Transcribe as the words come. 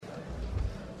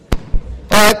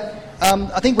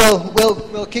I think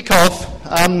we'll kick off.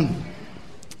 I'm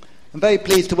very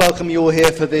pleased to welcome you all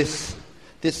here for this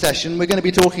session. We're going to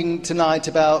be talking tonight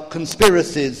about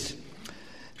conspiracies,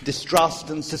 distrust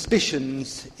and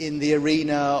suspicions in the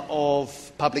arena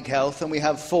of public health, and we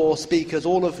have 4 speakers,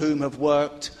 all of whom have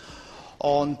worked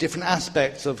on different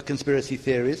aspects of conspiracy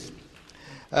theories.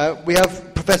 We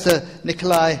have Professor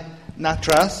Nikolai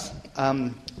Nattrass.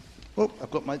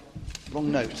 I've got my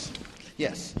wrong notes.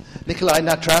 Yes, Nikolai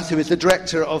Nattrass, who is the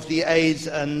director of the AIDS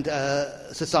and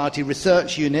Society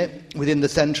Research Unit within the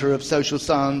Centre of Social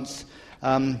Science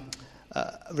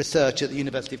Research at the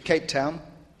University of Cape Town.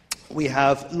 We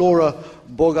have Laura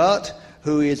Bogart,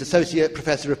 who is Associate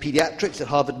Professor of Pediatrics at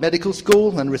Harvard Medical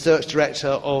School and Research Director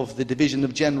of the Division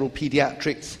of General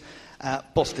Pediatrics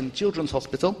at Boston Children's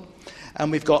Hospital.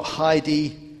 And we've got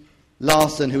Heidi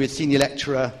Larson, who is Senior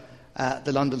Lecturer at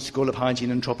the London School of Hygiene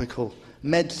and Tropical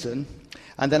Medicine.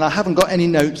 And then I haven't got any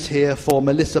notes here for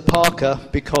Melissa Parker,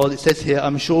 because it says here,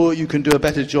 I'm sure you can do a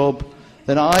better job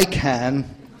than I can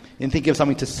in thinking of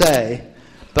something to say.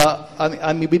 But,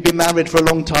 I mean, we've been married for a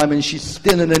long time and she's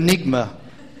still an enigma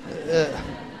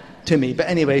to me. But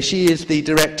anyway, she is the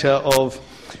Director of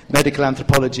Medical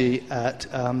Anthropology at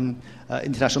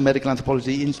International Medical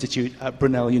Anthropology Institute at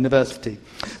Brunel University.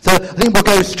 So I think we'll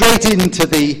go straight into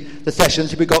the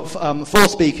sessions. We've got 4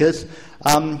 speakers.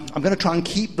 I'm going to try and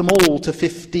keep them all to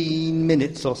 15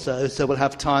 minutes or so we'll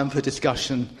have time for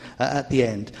discussion at the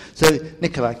end. So,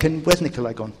 Nikolai, where's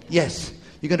Nikolai gone? Yes,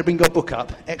 you're going to bring your book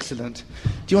up. Excellent.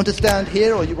 Do you want to stand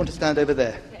here or you want to stand over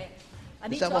there? Okay. I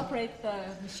need to operate the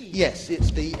machine. Yes,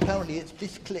 apparently it's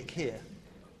this click here.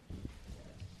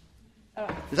 All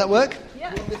right. Does that work?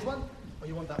 Yeah. You want this one or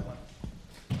you want that one?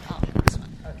 Oh, this one.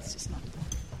 Okay. It's just not.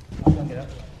 I'm going to get out.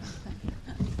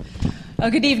 Oh,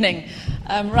 good evening.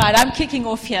 Right, I'm kicking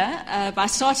off here by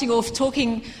starting off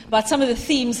talking about some of the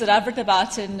themes that I've written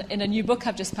about in a new book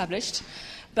I've just published,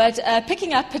 but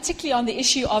picking up particularly on the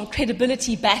issue of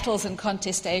credibility battles and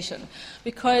contestation,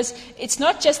 because it's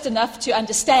not just enough to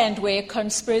understand where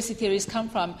conspiracy theories come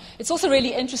from. It's also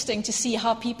really interesting to see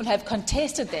how people have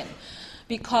contested them,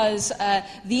 because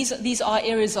these are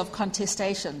areas of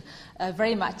contestation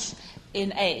very much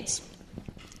in AIDS.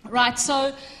 Right,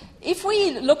 so if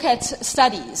we look at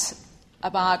studies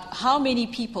about how many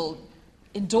people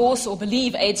endorse or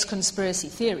believe AIDS conspiracy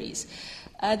theories,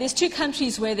 there's 2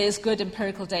 countries where there's good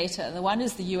empirical data. The one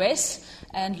is the US,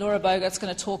 and Laura Bogart's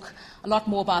going to talk a lot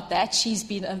more about that. She's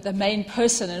been the main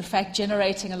person, in fact,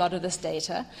 generating a lot of this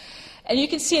data. And you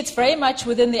can see it's very much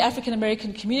within the African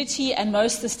American community, and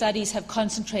most of the studies have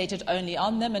concentrated only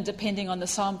on them, and depending on the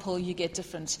sample, you get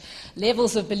different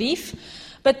levels of belief.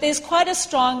 But there's quite a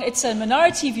strong, it's a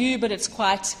minority view, but it's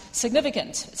quite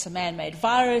significant. It's a man-made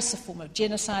virus, a form of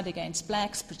genocide against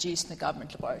blacks, produced in a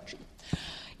government laboratory.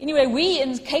 Anyway, we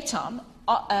in Cape Town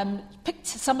picked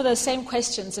some of those same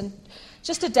questions and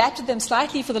just adapted them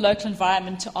slightly for the local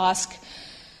environment to ask,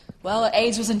 well,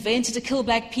 AIDS was invented to kill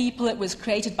black people. It was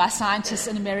created by scientists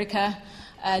in America,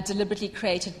 deliberately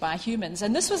created by humans.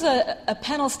 And this was a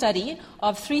panel study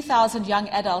of 3,000 young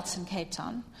adults in Cape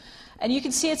Town. And you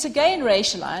can see it's again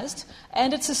racialized,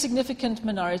 and it's a significant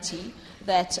minority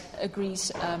that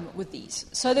agrees with these.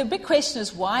 So the big question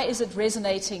is, why is it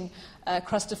resonating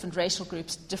across different racial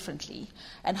groups differently,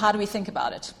 and how do we think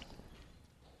about it?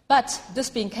 But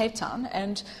this being Cape Town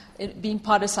and it being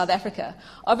part of South Africa,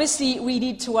 obviously we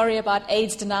need to worry about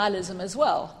AIDS denialism as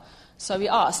well. So we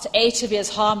asked, HIV is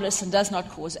harmless and does not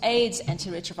cause AIDS,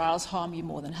 antiretrovirals harm you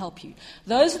more than help you.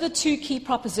 Those are the 2 key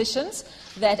propositions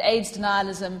that AIDS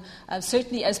denialism,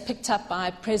 certainly as picked up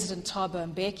by President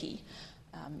Thabo Mbeki,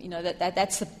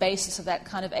 that's the basis of that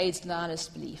kind of AIDS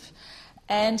denialist belief.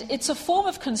 And it's a form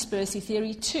of conspiracy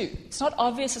theory too. It's not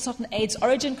obvious, it's not an AIDS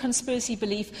origin conspiracy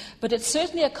belief, but it's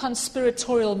certainly a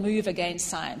conspiratorial move against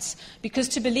science. Because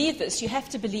to believe this, you have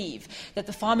to believe that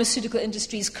the pharmaceutical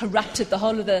industries corrupted the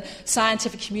whole of the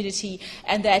scientific community,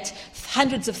 and that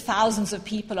hundreds of thousands of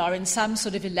people are in some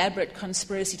sort of elaborate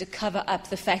conspiracy to cover up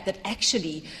the fact that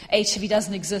actually HIV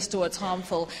doesn't exist or it's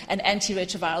harmful and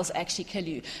antiretrovirals actually kill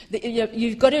you.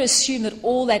 You've got to assume that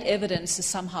all that evidence is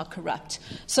somehow corrupt.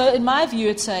 So in my view,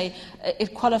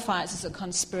 it qualifies as a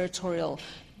conspiratorial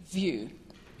view.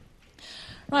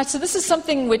 Right, so this is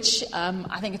something which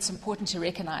I think it's important to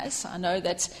recognize. I know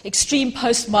that extreme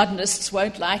postmodernists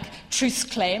won't like truth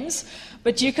claims,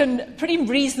 but you can pretty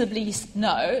reasonably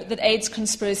know that AIDS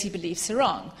conspiracy beliefs are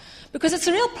wrong. Because it's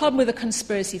a real problem with a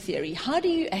conspiracy theory. How do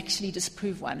you actually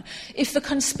disprove one? If the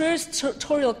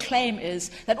conspiratorial claim is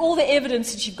that all the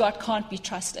evidence that you've got can't be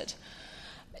trusted,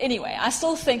 anyway, I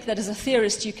still think that as a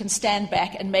theorist you can stand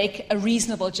back and make a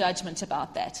reasonable judgment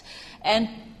about that. And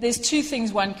there's two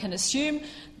things one can assume.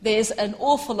 There's an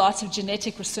awful lot of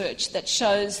genetic research that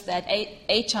shows that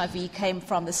HIV came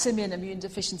from the simian immune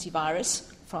deficiency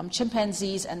virus from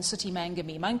chimpanzees and sooty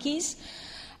mangami monkeys,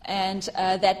 and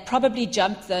that probably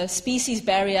jumped the species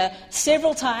barrier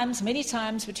several times, many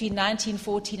times, between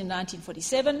 1914 and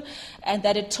 1947, and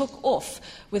that it took off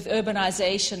with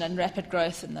urbanization and rapid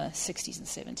growth in the 60s and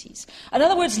 70s. In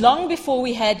other words, long before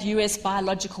we had US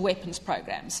biological weapons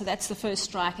programs. So that's the first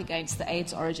strike against the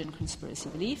AIDS origin conspiracy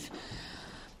belief.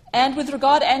 And with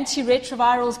regard to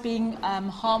antiretrovirals being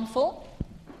harmful,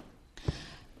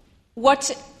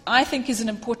 what I think is an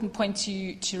important point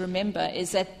to remember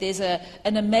is that there's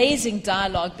an amazing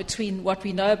dialogue between what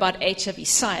we know about HIV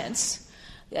science,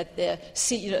 that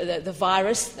the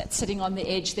virus that's sitting on the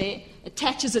edge there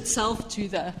attaches itself to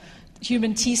the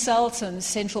human T cells and the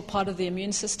central part of the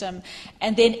immune system,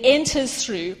 and then enters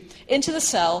through into the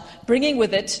cell, bringing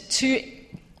with it two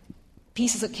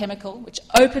pieces of chemical, which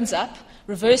opens up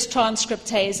reverse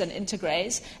transcriptase and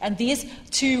integrase, and these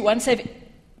two, once they've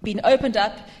been opened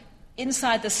up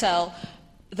inside the cell,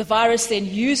 the virus then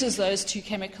uses those two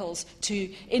chemicals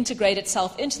to integrate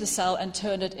itself into the cell and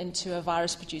turn it into a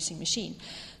virus-producing machine.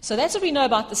 So that's what we know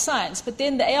about the science, but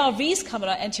then the ARVs come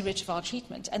along, antiretroviral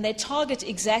treatment, and they target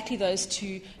exactly those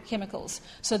two chemicals.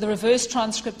 So the reverse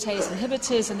transcriptase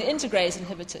inhibitors and the integrase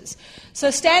inhibitors. So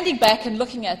standing back and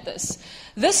looking at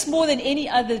this more than any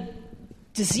other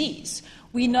disease,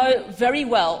 we know very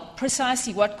well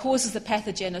precisely what causes the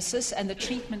pathogenesis and the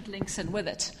treatment links in with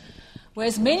it.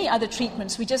 Whereas many other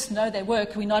treatments, we just know they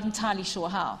work, we're not entirely sure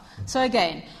how. So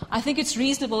again, I think it's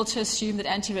reasonable to assume that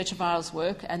antiretrovirals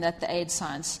work and that the AIDS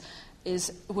science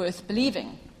is worth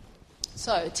believing.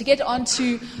 So to get on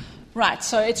to, right,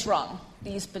 so it's wrong,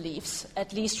 these beliefs,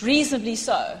 at least reasonably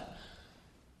so.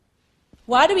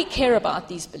 Why do we care about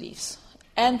these beliefs?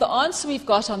 And the answer we've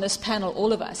got on this panel,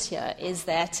 all of us here, is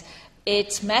that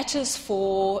it matters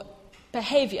for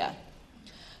behavior.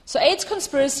 So AIDS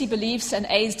conspiracy beliefs and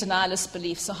AIDS denialist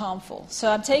beliefs are harmful. So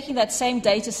I'm taking that same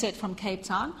data set from Cape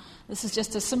Town. This is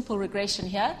just a simple regression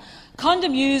here.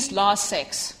 Condom used, last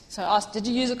sex. So I asked, did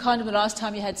you use a condom the last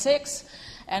time you had sex?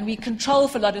 And we control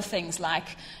for a lot of things like,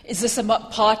 is this a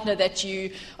partner that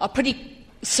you are pretty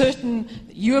certain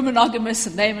you are monogamous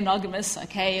and they're monogamous,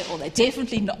 okay, or they're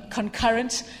definitely not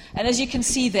concurrent. And as you can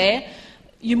see there,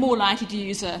 you're more likely to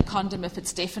use a condom if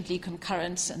it's definitely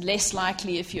concurrent and less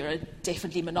likely if you're a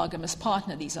definitely monogamous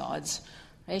partner. These are odds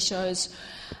ratios.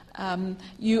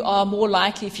 You are more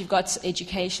likely if you've got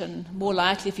education, more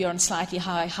likely if you're on slightly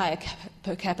higher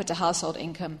per capita household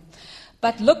income.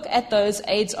 But look at those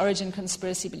AIDS origin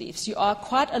conspiracy beliefs. You are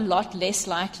quite a lot less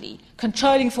likely,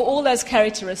 controlling for all those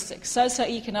characteristics,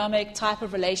 socioeconomic, type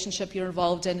of relationship you're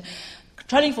involved in,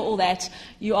 controlling for all that,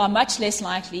 you are much less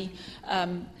likely,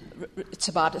 it's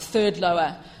about a third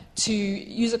lower, to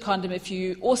use a condom if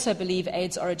you also believe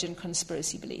AIDS origin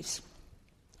conspiracy beliefs.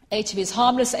 HIV is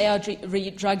harmless,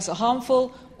 ARV drugs are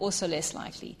harmful, also less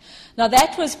likely. Now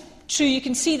that was true. You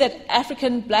can see that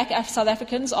black South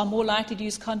Africans are more likely to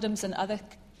use condoms than other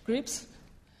groups,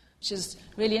 which is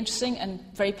really interesting and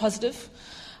very positive.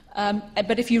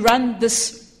 But if you run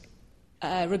this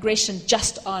regression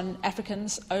just on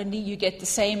Africans only, you get the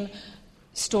same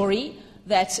story,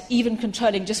 that even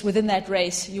controlling just within that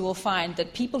race, you will find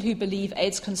that people who believe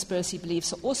AIDS conspiracy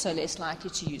beliefs are also less likely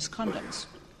to use condoms.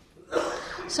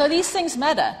 So these things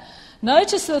matter.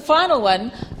 Notice the final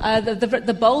one,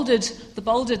 the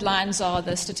bolded lines are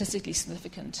the statistically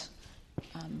significant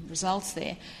results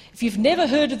there. If you've never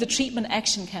heard of the Treatment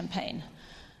Action Campaign,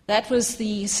 that was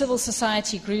the civil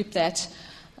society group that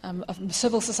of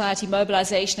civil society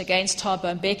mobilization against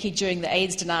Thabo Mbeki during the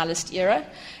AIDS denialist era.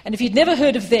 And if you'd never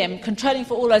heard of them, controlling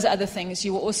for all those other things,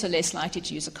 you were also less likely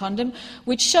to use a condom,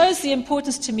 which shows the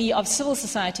importance to me of civil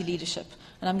society leadership.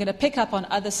 And I'm going to pick up on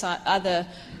other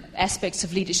aspects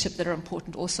of leadership that are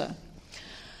important also.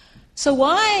 So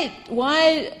why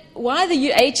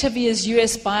the HIV as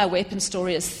US bioweapon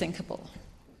story is thinkable?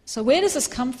 So where does this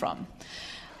come from?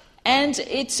 And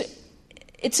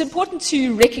it's important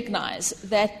to recognize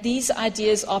that these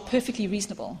ideas are perfectly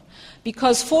reasonable,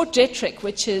 because Fort Detrick,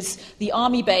 which is the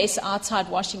army base outside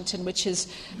Washington, which is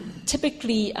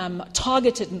typically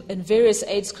targeted in various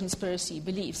AIDS conspiracy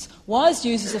beliefs, was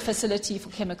used as a facility for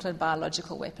chemical and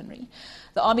biological weaponry.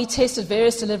 The army tested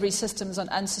various delivery systems on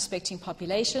unsuspecting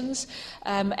populations,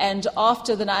 and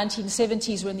after the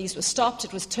 1970s, when these were stopped,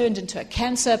 it was turned into a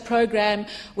cancer program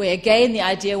where, again, the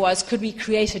idea was, could we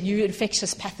create a new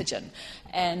infectious pathogen?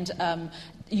 And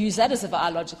use that as a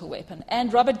biological weapon.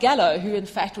 And Robert Gallo, who in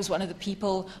fact was one of the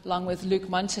people, along with Luc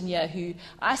Montagnier, who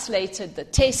isolated the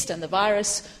test and the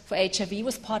virus for HIV,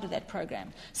 was part of that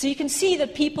program. So you can see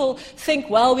that people think,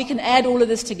 well, we can add all of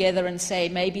this together and say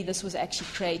maybe this was actually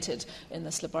created in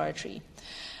this laboratory.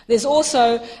 There's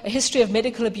also a history of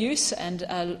medical abuse, and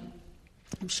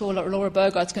I'm sure Laura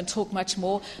Bogart's going to talk much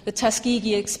more. The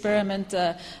Tuskegee experiment,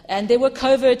 and there were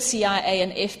covert CIA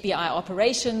and FBI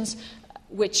operations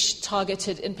which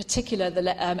targeted, in particular,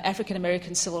 the African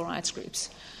American civil rights groups.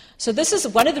 So this is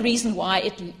one of the reasons why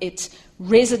it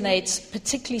resonates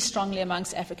particularly strongly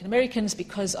amongst African Americans,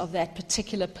 because of that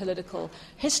particular political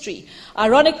history.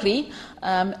 Ironically,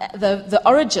 the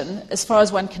origin, as far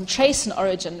as one can trace an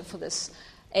origin for this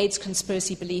AIDS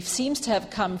conspiracy belief, seems to have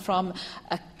come from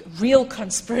a real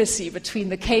conspiracy between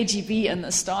the KGB and the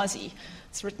Stasi.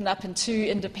 It's written up in 2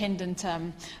 independent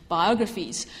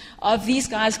biographies of these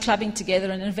guys clubbing together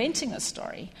and inventing a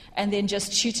story and then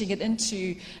just shooting it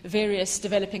into various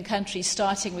developing countries,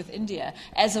 starting with India,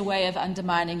 as a way of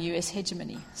undermining US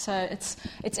hegemony. So it's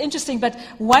interesting, but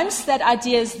once that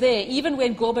idea is there, even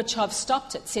when Gorbachev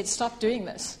stopped it, said, stop doing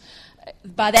this,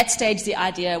 by that stage the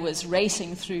idea was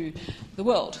racing through the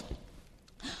world.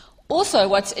 Also,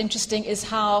 what's interesting is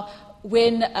how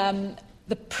when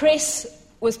the press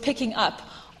was picking up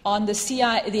on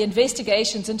the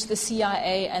investigations into the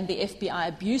CIA and the FBI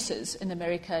abuses in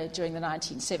America during the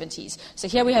 1970s. So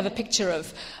here we have a picture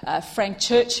of Frank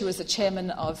Church, who was the chairman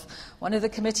of one of the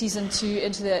committees into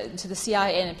the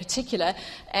CIA in particular,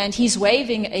 and he's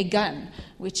waving a gun,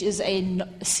 which is a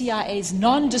CIA's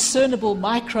non-discernible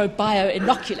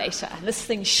microbio-inoculator. And this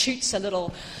thing shoots a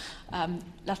little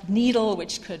needle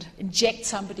which could inject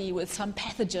somebody with some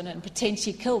pathogen and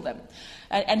potentially kill them.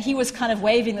 And he was kind of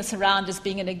waving this around as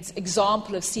being an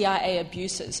example of CIA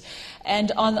abuses. And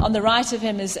on the right of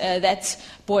him is that's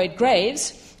Boyd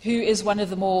Graves, who is one of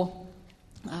the more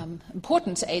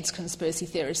important AIDS conspiracy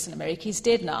theorists in America. He's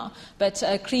dead now, but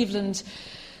Cleveland,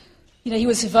 he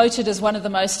was voted as one of the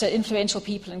most influential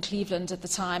people in Cleveland at the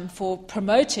time for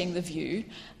promoting the view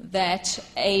that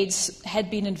AIDS had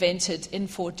been invented in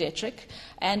Fort Detrick,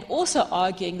 and also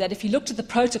arguing that if you looked at the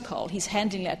protocol, he's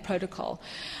handling that protocol,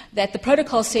 that the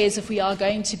protocol says if we are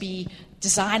going to be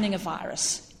designing a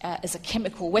virus as a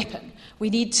chemical weapon,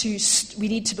 we need to,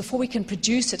 before we can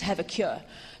produce it, have a cure.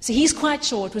 So he's quite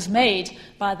sure it was made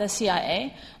by the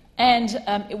CIA, and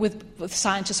with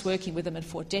scientists working with them at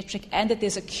Fort Detrick, and that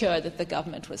there's a cure that the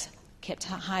government was kept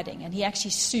hiding. And he actually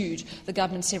sued the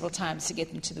government several times to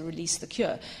get them to release the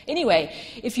cure. Anyway,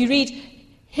 if you read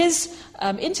his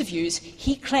interviews,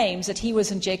 he claims that he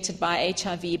was injected by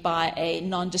HIV by a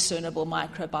non-discernible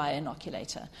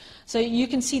microbio-inoculator. So you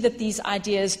can see that these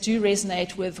ideas do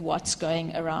resonate with what's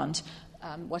going around,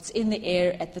 what's in the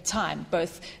air at the time,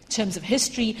 both in terms of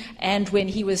history and when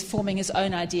he was forming his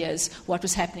own ideas, what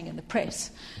was happening in the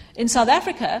press. In South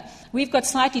Africa, we've got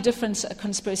slightly different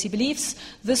conspiracy beliefs.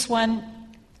 This one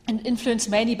influenced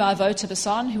mainly by Wouter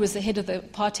Basson, who was the head of the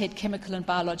Apartheid Chemical and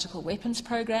Biological Weapons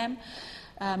Program.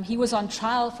 He was on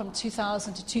trial from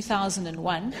 2000 to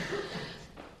 2001.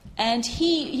 And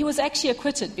he was actually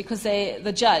acquitted because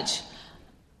the judge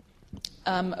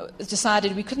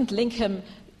decided we couldn't link him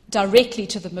directly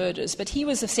to the murders, but he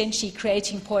was essentially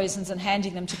creating poisons and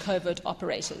handing them to covert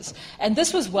operators. And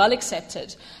this was well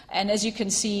accepted. And as you can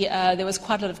see, there was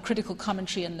quite a lot of critical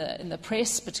commentary in the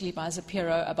press, particularly by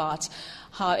Zapiro, about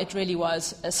how it really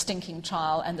was a stinking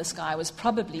trial and this guy was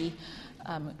probably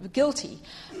guilty.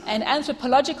 And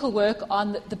anthropological work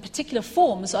on the particular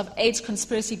forms of AIDS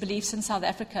conspiracy beliefs in South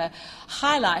Africa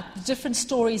highlight the different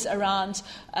stories around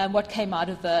what came out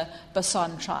of the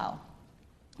Basson trial.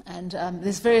 And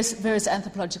there's various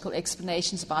anthropological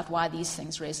explanations about why these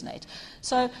things resonate.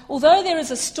 So although there is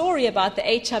a story about the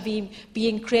HIV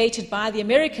being created by the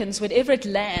Americans, whenever it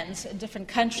lands in different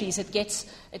countries, it gets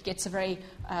a very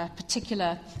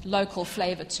particular local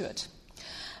flavor to it.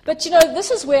 But,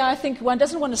 this is where I think one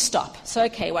doesn't want to stop. So,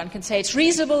 okay, one can say it's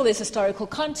reasonable, there's historical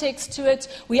context to it,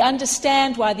 we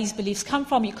understand why these beliefs come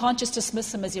from, you can't just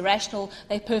dismiss them as irrational,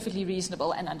 they're perfectly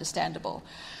reasonable and understandable.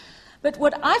 But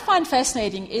what I find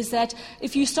fascinating is that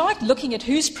if you start looking at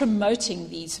who's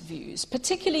promoting these views,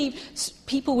 particularly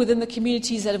people within the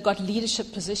communities that have got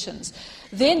leadership positions,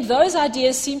 then those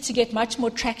ideas seem to get much more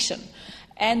traction.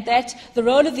 And that the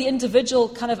role of the individual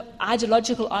kind of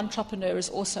ideological entrepreneur is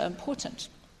also important.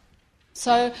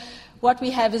 So what we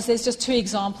have is there's just 2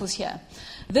 examples here.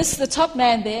 The top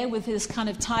man there with his kind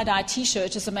of tie-dye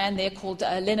T-shirt is a man there called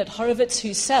Leonard Horowitz,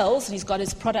 who sells, and he's got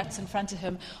his products in front of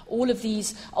him, all of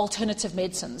these alternative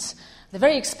medicines. They're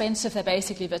very expensive, they're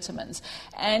basically vitamins.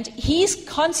 And he's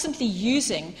constantly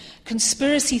using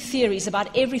conspiracy theories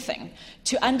about everything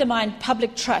to undermine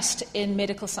public trust in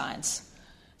medical science.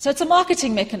 So it's a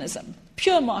marketing mechanism,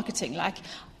 pure marketing, like,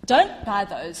 don't buy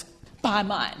those, buy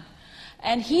mine.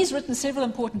 And he's written several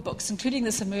important books, including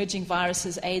this Emerging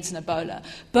Viruses, AIDS and Ebola,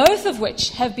 both of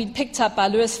which have been picked up by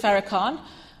Louis Farrakhan,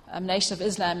 Nation of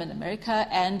Islam in America,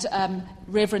 and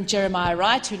Reverend Jeremiah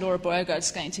Wright, who Laura Boergo is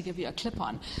going to give you a clip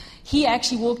on. He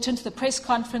actually walked into the press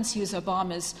conference, he was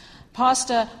Obama's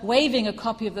pastor, waving a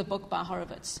copy of the book by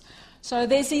Horowitz. So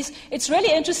it's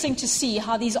really interesting to see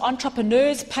how these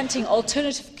entrepreneurs punting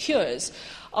alternative cures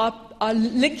are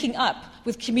linking up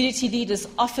with community leaders,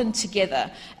 often together.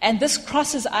 And this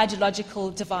crosses ideological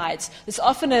divides. There's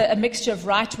often a mixture of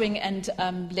right-wing and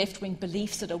left-wing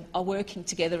beliefs that are working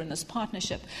together in this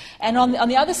partnership. And on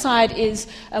the other side is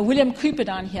William Cooper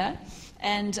down here,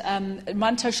 and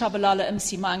Manto Shabalala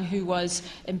Msimang, who was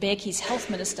Mbeki's health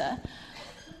minister.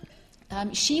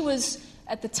 She was,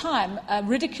 at the time,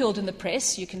 ridiculed in the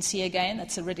press. You can see again,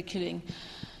 that's a ridiculing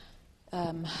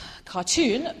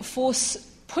cartoon, for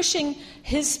pushing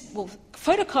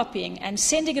photocopying and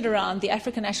sending it around the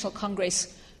African National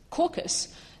Congress caucus,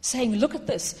 saying, look at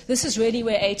this is really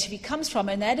where HIV comes from,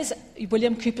 and that is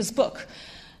William Cooper's book.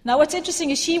 Now what's interesting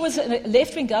is she was a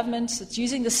left-wing government that's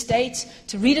using the state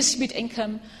to redistribute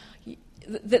income.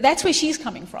 That's where she's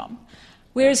coming from.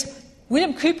 Whereas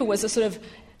William Cooper was a sort of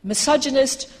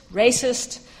misogynist,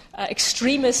 racist,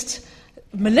 extremist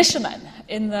militiaman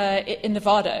in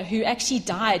Nevada who actually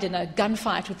died in a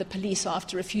gunfight with the police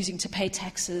after refusing to pay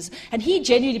taxes. And he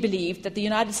genuinely believed that the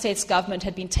United States government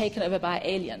had been taken over by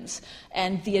aliens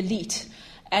and the elite,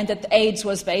 and that AIDS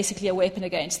was basically a weapon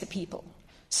against the people.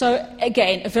 So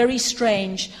again, a very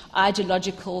strange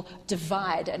ideological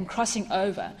divide and crossing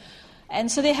over. And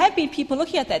so there have been people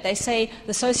looking at that.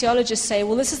 The sociologists say,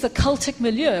 well, this is the cultic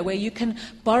milieu where you can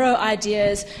borrow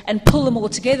ideas and pull them all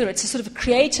together. It's a sort of a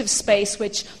creative space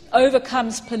which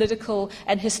overcomes political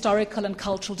and historical and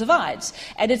cultural divides.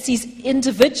 And it's these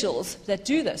individuals that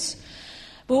do this.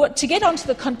 But to get onto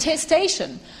the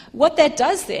contestation, what that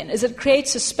does then is it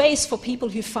creates a space for people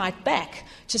who fight back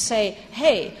to say,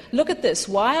 hey, look at this.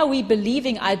 Why are we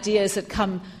believing ideas that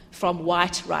come from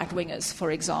white right-wingers, for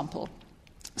example?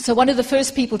 So one of the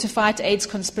first people to fight AIDS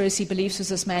conspiracy beliefs was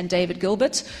this man, David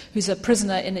Gilbert, who's a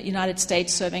prisoner in the United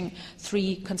States serving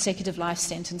 3 consecutive life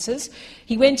sentences.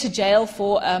 He went to jail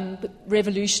for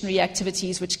revolutionary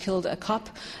activities which killed a cop,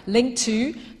 linked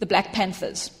to the Black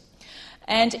Panthers.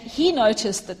 And he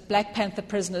noticed that Black Panther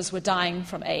prisoners were dying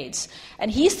from AIDS.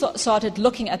 And he started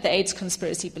looking at the AIDS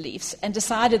conspiracy beliefs and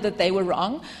decided that they were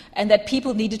wrong and that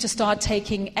people needed to start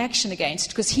taking action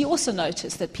against. Because he also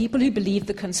noticed that people who believed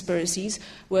the conspiracies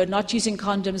were not using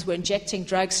condoms, were injecting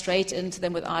drugs straight into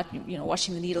them without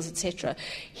washing the needles, etc.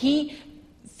 He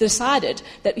decided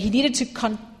that he needed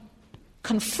to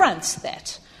confront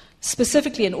that,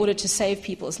 specifically in order to save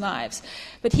people's lives.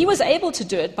 But he was able to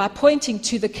do it by pointing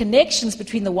to the connections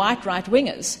between the white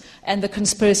right-wingers and the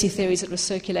conspiracy theories that were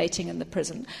circulating in the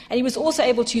prison. And he was also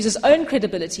able to use his own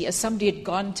credibility as somebody who had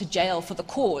gone to jail for the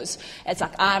cause. It's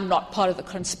like, I'm not part of the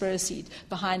conspiracy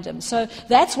behind him. So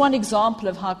that's one example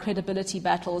of how credibility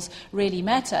battles really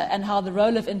matter and how the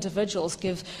role of individuals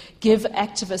give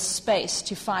activists space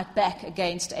to fight back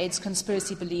against AIDS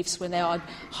conspiracy beliefs when they are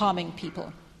harming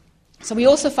people. So we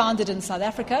also found it in South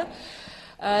Africa.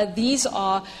 These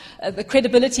are the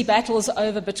credibility battles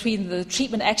over between the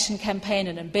Treatment Action Campaign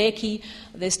and Mbeki.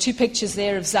 There's 2 pictures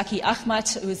there of Zaki Ahmad,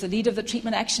 who is the leader of the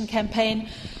Treatment Action Campaign,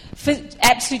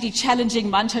 absolutely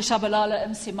challenging Manto Shabalala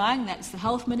Msimang, that's the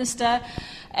health minister,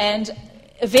 and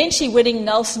eventually winning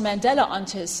Nelson Mandela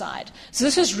onto his side. So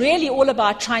this was really all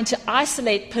about trying to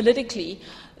isolate politically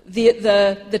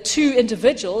the 2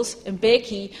 individuals,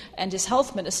 Mbeki and his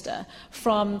health minister,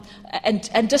 from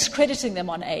and discrediting them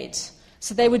on AIDS.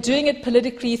 So they were doing it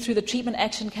politically through the Treatment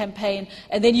Action Campaign,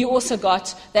 and then you also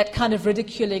got that kind of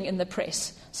ridiculing in the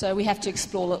press. So we have to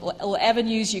explore all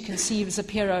avenues. You can see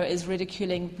Zapiro is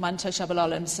ridiculing Manto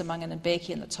Shabalala Msimang and Mbeki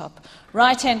in the top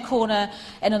right-hand corner,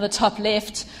 and on the top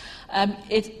left,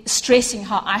 stressing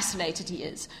how isolated he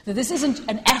is. That this isn't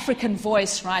an African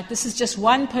voice, right? This is just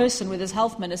one person with his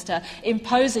health minister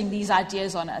imposing these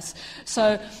ideas on us.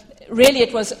 So really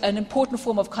it was an important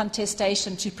form of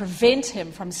contestation to prevent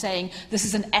him from saying this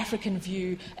is an African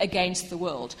view against the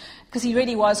world. Because he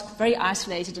really was very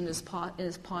isolated in his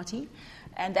party.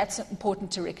 And that's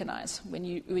important to recognize when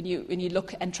you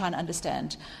look and try and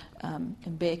understand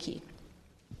Mbeki.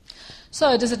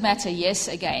 So does it matter? Yes,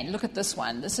 again. Look at this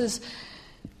one. This is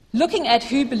looking at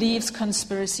who believes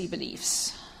conspiracy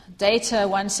beliefs. Data,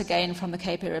 once again, from the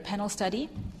Cape Area Panel Study.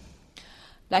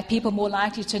 Black people more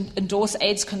likely to endorse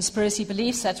AIDS conspiracy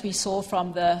beliefs that we saw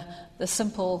from the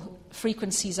simple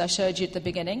frequencies I showed you at the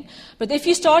beginning. But if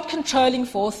you start controlling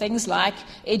for things like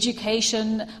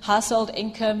education, household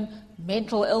income,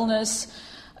 mental illness,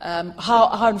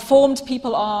 how informed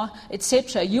people are,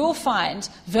 etc., you will find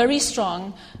very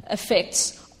strong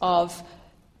effects of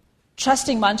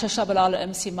trusting Manto Shabalala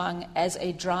Msimang as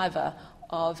a driver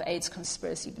of AIDS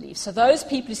conspiracy beliefs. So those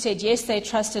people who said yes, they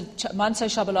trusted Manto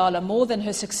Shabalala more than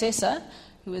her successor,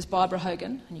 who is Barbara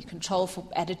Hogan, and you control for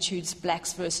attitudes,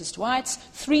 blacks versus whites,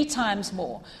 3 times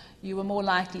more. You were more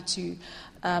likely to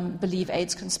believe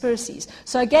AIDS conspiracies.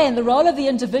 So again, the role of the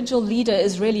individual leader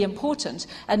is really important.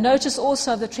 And notice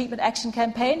also the Treatment Action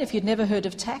Campaign, if you'd never heard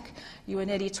of TAC, you were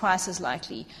nearly twice as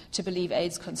likely to believe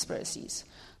AIDS conspiracies.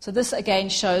 So this again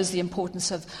shows the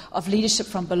importance of leadership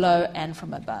from below and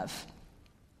from above.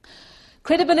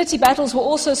 Credibility battles were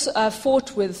also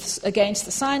fought against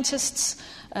the scientists.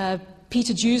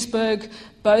 Peter Duesberg,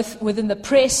 both within the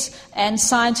press and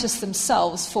scientists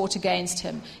themselves, fought against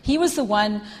him. He was the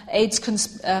one AIDS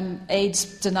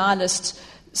denialist,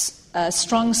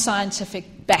 strong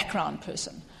scientific background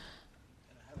person.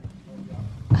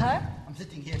 I'm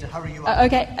sitting here to hurry you up.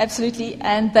 Okay, absolutely.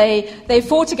 And they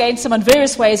fought against him in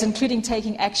various ways, including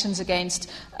taking actions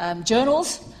against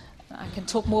journals. I can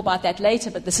talk more about that later,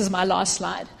 but this is my last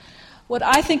slide. What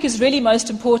I think is really most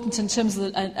important in terms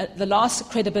of the last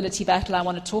credibility battle I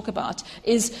want to talk about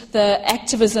is the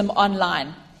activism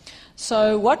online.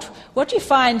 So what you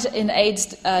find in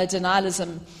AIDS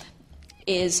denialism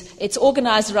is it's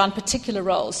organized around particular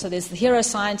roles. So there's the hero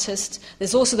scientist,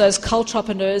 there's also those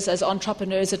cultrepreneurs, those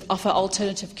entrepreneurs that offer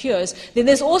alternative cures. Then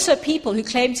there's also people who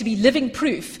claim to be living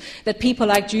proof that people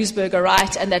like Duesberg are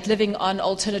right and that living on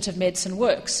alternative medicine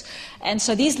works. And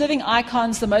so these living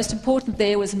icons, the most important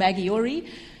there was Maggie Ori.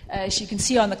 She can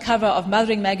see on the cover of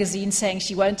Mothering magazine saying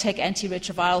she won't take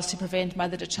antiretrovirals to prevent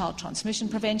mother-to-child transmission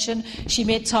prevention. She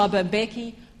met Thabo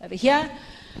Mbeki over here.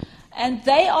 And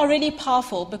they are really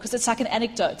powerful because it's like an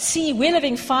anecdote. See, we're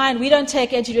living fine, we don't take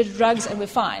antiretroviral drugs, and we're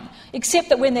fine. Except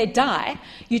that when they die,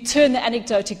 you turn the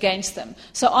anecdote against them.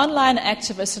 So online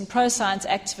activists and pro-science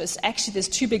activists, actually there's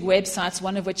 2 big websites,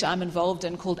 one of which I'm involved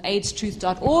in, called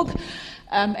AIDStruth.org.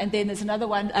 And then there's another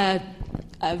one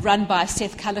run by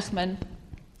Seth Kallichman,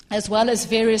 as well as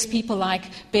various people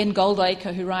like Ben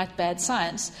Goldacre who write Bad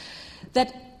Science,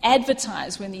 that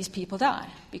advertise when these people die,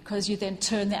 because you then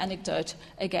turn the anecdote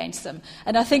against them.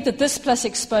 And I think that this plus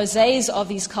exposés of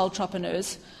these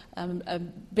cultrepreneurs,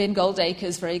 Ben Goldacre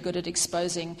is very good at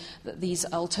exposing these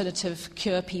alternative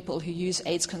cure people who use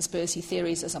AIDS conspiracy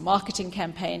theories as a marketing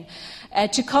campaign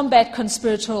to combat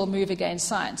conspiratorial move against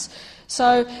science.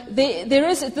 So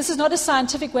this is not a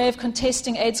scientific way of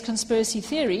contesting AIDS conspiracy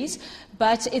theories,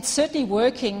 but it's certainly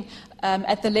working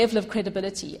at the level of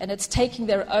credibility, and it's taking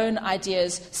their own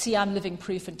ideas, see I'm living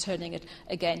proof, and turning it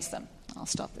against them. I'll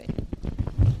stop there.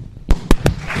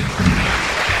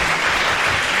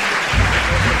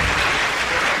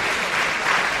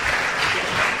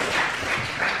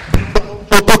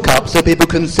 Your book up so people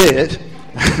can see it,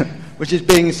 which is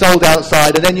being sold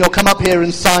outside, and then you'll come up here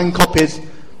and sign copies.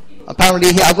 Apparently,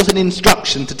 I've got an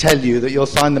instruction to tell you that you'll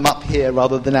sign them up here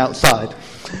rather than outside.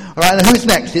 All right, and who's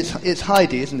next? It's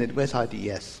Heidi, isn't it? Where's Heidi?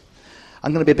 Yes.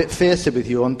 I'm going to be a bit fiercer with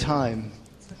you on time,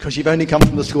 because you've only come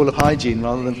from the School of Hygiene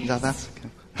rather than from South Africa.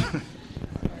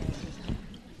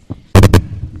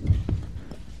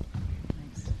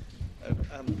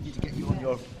 Need to get you on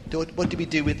your... What do we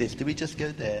do with this? Do we just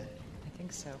go there? I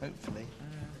think so. Hopefully.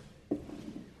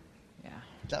 Yeah.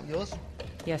 Is that yours?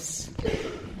 Yes. Do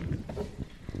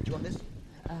you want this?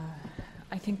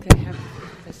 I think they have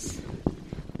this.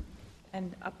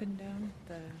 And up and down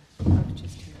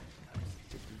just here.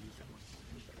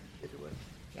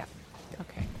 Yeah.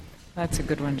 Okay. That's a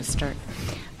good one to start.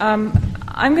 I'm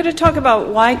going to talk about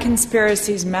why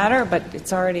conspiracies matter, but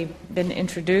it's already been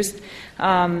introduced.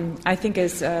 I think,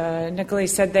 as Nicolai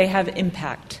said, they have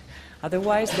impact.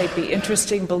 Otherwise, they'd be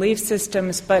interesting belief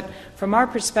systems, but from our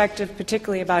perspective,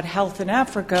 particularly about health in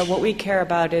Africa, what we care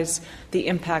about is the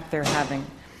impact they're having.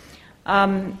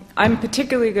 I'm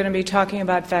particularly going to be talking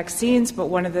about vaccines, but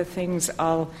one of the things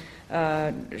a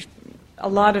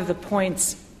lot of the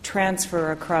points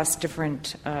transfer across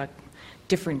different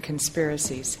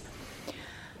conspiracies.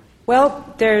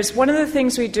 Well, there's one of the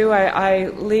things we do. I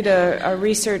lead a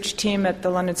research team at the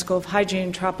London School of Hygiene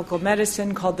and Tropical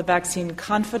Medicine called the Vaccine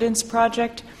Confidence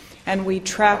Project, and we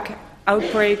track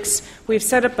outbreaks. We've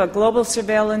set up a global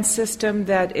surveillance system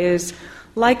that is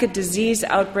like a disease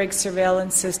outbreak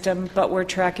surveillance system, but we're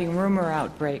tracking rumor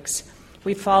outbreaks.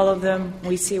 We follow them,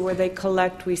 we see where they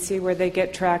collect, we see where they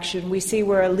get traction, we see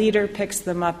where a leader picks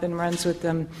them up and runs with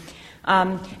them.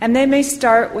 And they may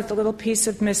start with a little piece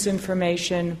of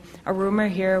misinformation, a rumor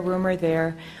here, a rumor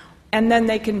there, and then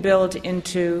they can build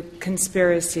into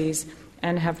conspiracies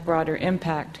and have broader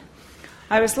impact.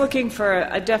 I was looking for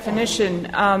a definition.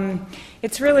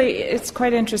 It's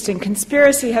quite interesting.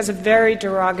 Conspiracy has a very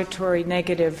derogatory,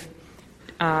 negative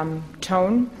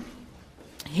tone.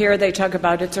 Here they talk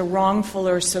about it's a wrongful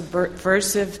or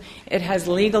subversive, it has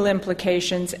legal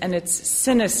implications, and it's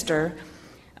sinister.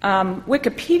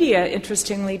 Wikipedia,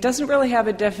 interestingly, doesn't really have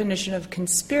a definition of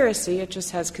conspiracy. It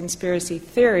just has conspiracy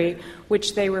theory,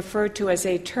 which they refer to as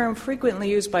a term frequently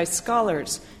used by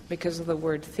scholars, because of the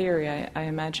word theory, I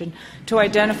imagine, to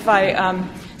identify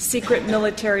secret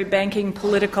military, banking,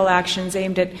 political actions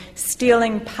aimed at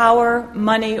stealing power,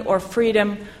 money, or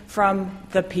freedom from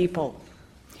the people.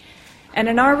 And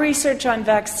in our research on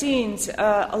vaccines,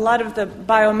 a lot of the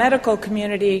biomedical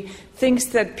community thinks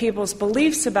that people's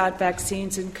beliefs about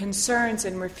vaccines and concerns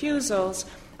and refusals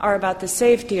are about the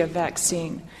safety of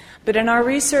vaccine. But in our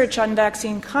research on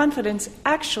vaccine confidence,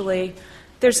 actually,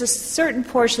 there's a certain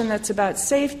portion that's about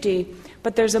safety,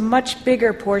 but there's a much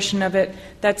bigger portion of it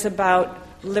that's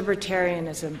about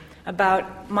libertarianism,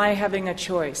 about my having a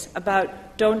choice,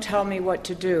 about don't tell me what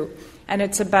to do. And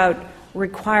it's about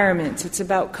requirements, it's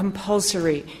about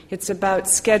compulsory, it's about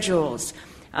schedules.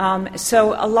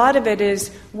 So a lot of it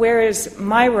is, where is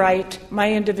my right,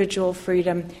 my individual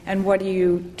freedom, and what are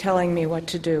you telling me what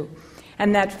to do?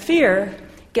 And that fear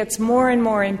gets more and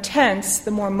more intense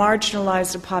the more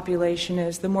marginalized a population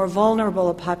is, the more vulnerable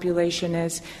a population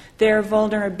is. Their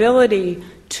vulnerability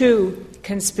to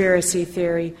conspiracy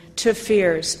theory, to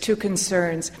fears, to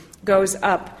concerns goes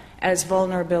up as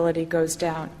vulnerability goes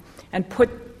down. And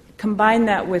combine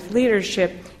that with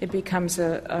leadership, it becomes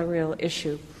a real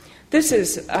issue. This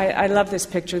is, I love this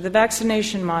picture, the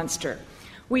vaccination monster.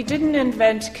 We didn't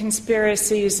invent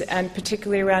conspiracies, and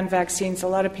particularly around vaccines, a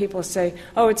lot of people say,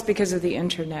 oh, it's because of the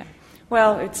internet.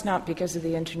 Well, it's not because of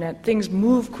the internet. Things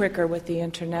move quicker with the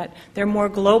internet. They're more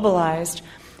globalized.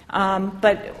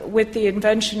 But with the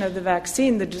invention of the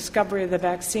vaccine, the discovery of the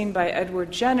vaccine by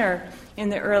Edward Jenner in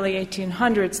the early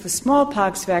 1800s, the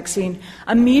smallpox vaccine,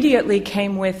 immediately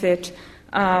came with it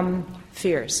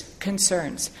fears,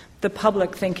 concerns, the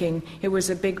public thinking it was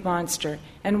a big monster.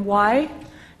 And why?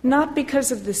 Not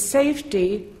because of the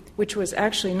safety, which was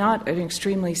actually not an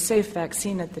extremely safe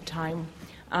vaccine at the time,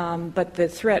 but the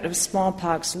threat of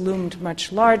smallpox loomed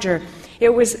much larger. It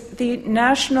was the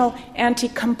National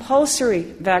Anti-Compulsory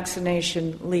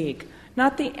Vaccination League,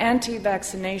 not the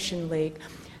Anti-Vaccination League.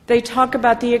 They talk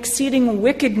about the exceeding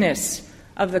wickedness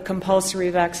of the compulsory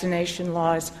vaccination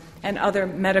laws and other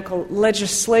medical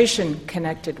legislation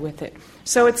connected with it.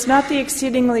 So it's not the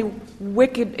exceeding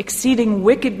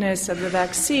wickedness of the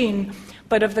vaccine,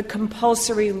 but of the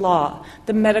compulsory law,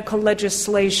 the medical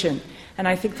legislation. And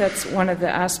I think that's one of the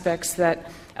aspects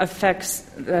that affects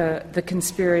the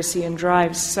conspiracy and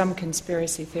drives some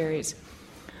conspiracy theories.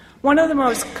 One of the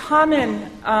most common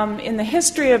in the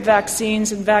history of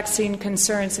vaccines and vaccine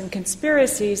concerns and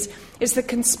conspiracies is the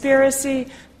conspiracy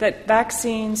that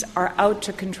vaccines are out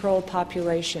to control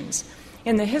populations.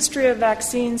 In the history of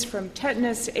vaccines, from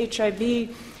tetanus, HIV,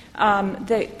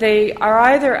 they are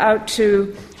either out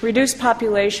to reduce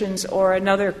populations, or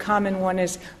another common one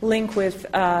is link with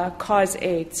cause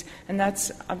AIDS. And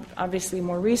that's obviously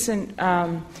more recent,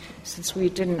 since we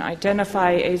didn't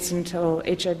identify AIDS until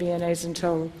HIV and AIDS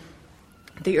until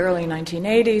the early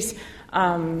 1980s.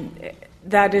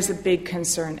 That is a big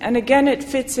concern. And again, it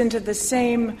fits into the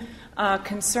same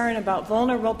concern about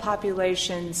vulnerable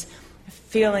populations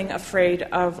feeling afraid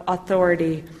of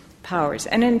authority powers.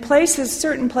 And in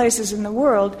certain places in the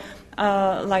world,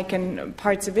 like in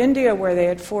parts of India where they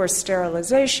had forced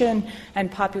sterilization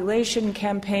and population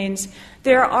campaigns,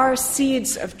 there are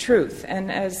seeds of truth.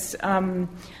 And as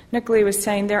Nicolai was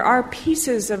saying, there are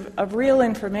pieces of real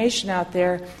information out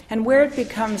there, and where it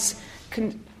becomes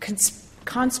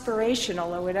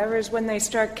conspirational or whatever is when they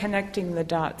start connecting the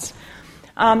dots.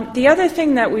 The other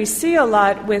thing that we see a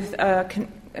lot with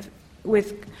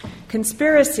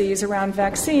conspiracies around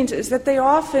vaccines is that they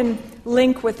often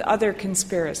link with other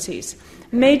conspiracies.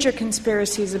 Major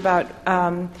conspiracies about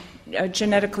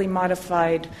genetically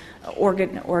modified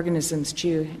organisms,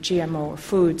 GMO,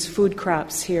 food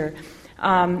crops here.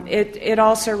 It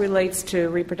also relates to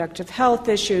reproductive health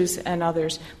issues and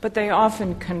others, but they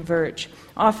often converge,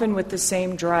 often with the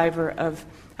same driver of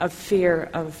fear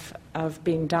of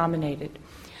being dominated.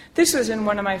 This was in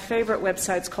one of my favorite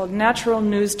websites called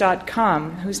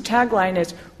naturalnews.com, whose tagline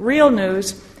is "Real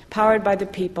news powered by the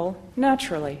people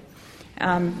naturally."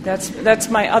 That's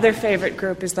my other favorite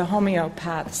group, is the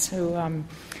homeopaths, who,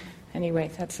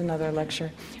 anyway, that's another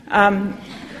lecture.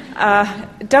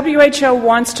 WHO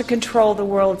wants to control the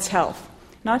world's health.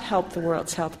 Not help the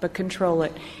world's health, but control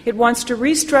it. It wants to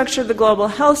restructure the global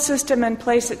health system and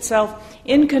place itself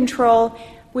in control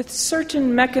with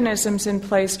certain mechanisms in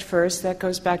place first. That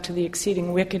goes back to the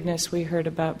exceeding wickedness we heard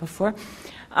about before.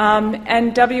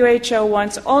 And WHO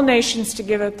wants all nations to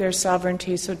give up their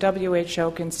sovereignty so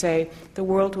WHO can say the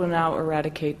world will now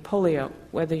eradicate polio,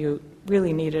 whether you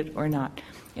really need it or not,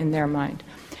 in their mind.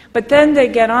 But then they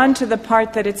get on to the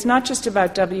part that it's not just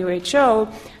about WHO.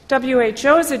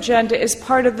 WHO's agenda is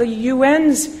part of the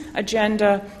UN's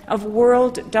agenda of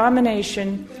world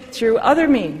domination through other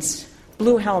means.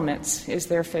 Blue helmets is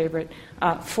their favorite,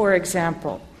 for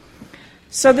example.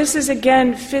 So this is,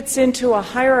 again, fits into a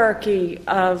hierarchy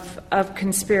of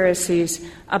conspiracies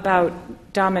about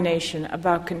domination,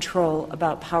 about control,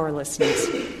 about powerlessness.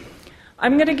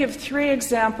 I'm going to give 3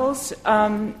 examples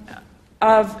of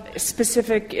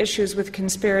specific issues with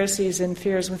conspiracies and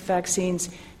fears with vaccines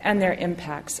and their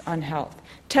impacts on health.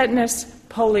 Tetanus,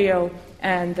 polio,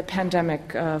 and the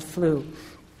pandemic flu.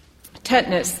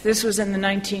 Tetanus, this was in the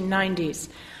 1990s.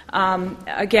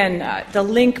 The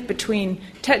link between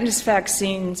tetanus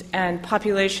vaccines and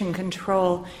population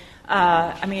control.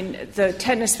 The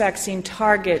tetanus vaccine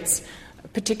targets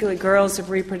particularly girls of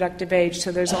reproductive age,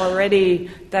 so there's already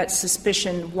that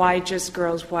suspicion, why just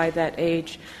girls, why that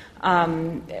age?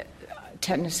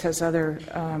 Tetanus has other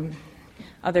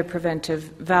preventive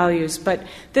values. But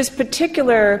this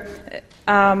particular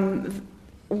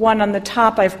one on the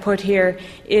top I've put here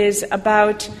is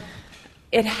about,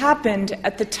 it happened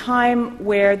at the time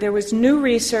where there was new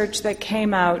research that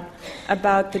came out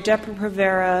about the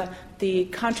Depo-Provera, the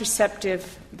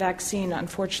contraceptive vaccine.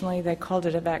 Unfortunately, they called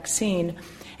it a vaccine.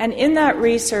 And in that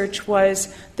research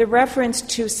was the reference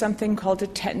to something called a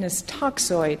tetanus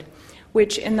toxoid,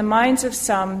 which in the minds of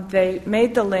some, they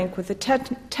made the link with the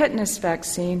tetanus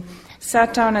vaccine,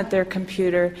 sat down at their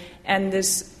computer, and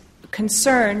this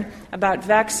concern about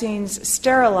vaccines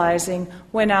sterilizing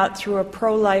went out through a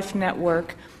pro-life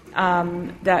network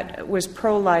that was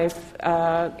pro-life,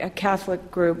 a Catholic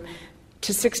group,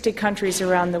 to 60 countries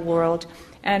around the world.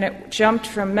 And it jumped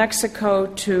from Mexico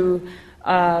to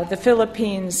the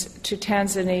Philippines to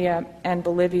Tanzania and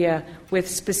Bolivia with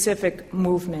specific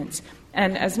movements.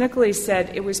 And as Nicholas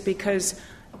said, it was because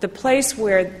the place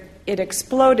where it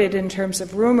exploded in terms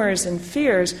of rumors and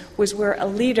fears was where a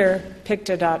leader picked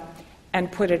it up and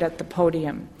put it at the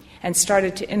podium and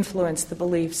started to influence the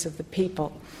beliefs of the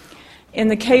people. In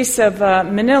the case of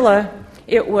Manila,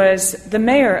 it was the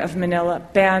mayor of Manila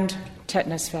banned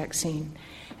tetanus vaccine.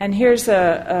 And here's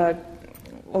a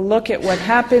look at what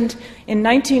happened. In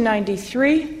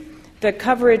 1993, the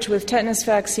coverage with tetanus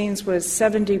vaccines was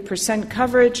 70%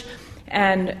 coverage,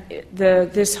 and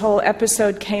this whole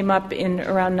episode came up in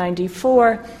around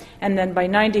 94, and then by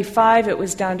 95 it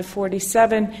was down to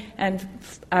 57 and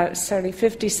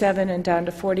 57 and down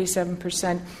to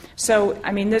 47%. So,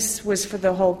 this was for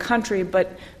the whole country,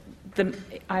 but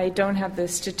I don't have the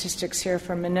statistics here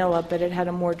from Manila, but it had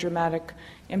a more dramatic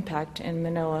impact in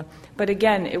Manila. But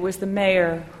again, it was the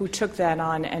mayor who took that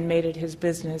on and made it his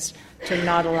business to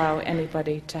not allow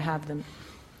anybody to have them.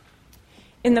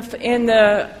 In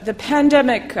the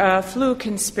pandemic flu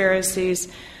conspiracies,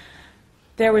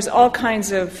 there was all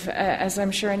kinds of, as I'm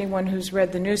sure anyone who's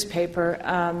read the newspaper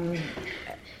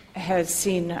has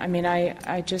seen.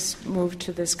 I just moved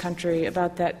to this country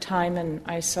about that time, and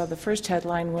I saw the first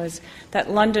headline was that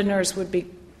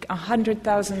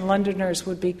 100,000 Londoners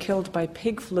would be killed by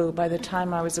pig flu by the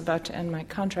time I was about to end my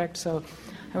contract, so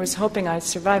I was hoping I'd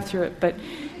survive through it. But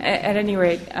at any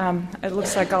rate, it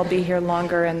looks like I'll be here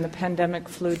longer, and the pandemic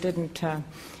flu didn't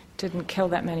kill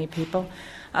that many people.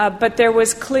 But there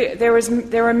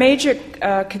were major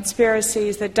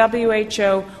conspiracies that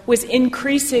WHO was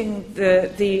increasing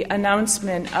the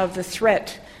announcement of the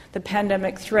threat, the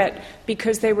pandemic threat,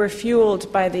 because they were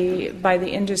fueled by the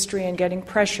industry and getting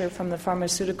pressure from the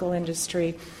pharmaceutical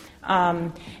industry.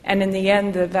 And in the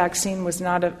end, the vaccine was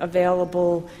not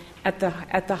available at the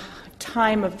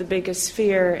time of the biggest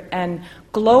fear. And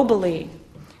globally,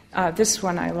 this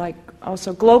one I like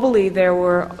also. Globally,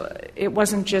 it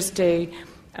wasn't just a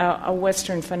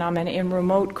Western phenomenon. In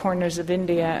remote corners of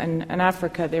India and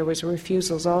Africa, there was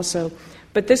refusals also.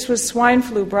 But this was swine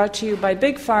flu brought to you by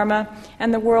Big Pharma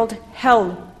and the World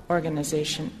Health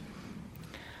Organization.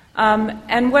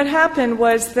 And what happened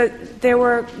was that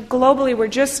we're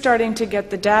just starting to get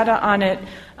the data on it,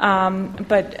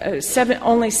 but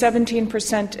only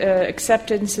 17%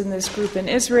 acceptance in this group in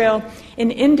Israel.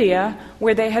 In India,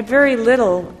 where they had very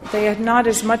little, they had not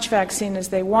as much vaccine as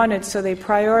they wanted, so they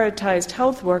prioritized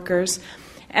health workers,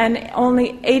 and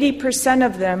only 80%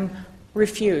 of them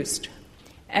refused.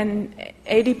 And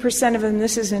 80% of them,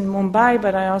 this is in Mumbai,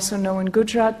 but I also know in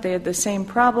Gujarat they had the same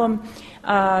problem.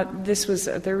 This was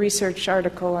the research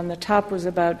article on the top was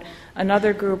about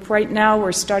another group. Right now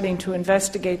we're starting to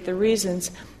investigate the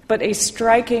reasons, but a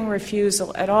striking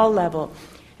refusal at all levels.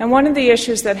 And one of the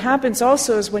issues that happens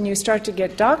also is when you start to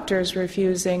get doctors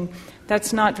refusing,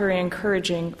 that's not very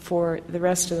encouraging for the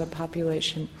rest of the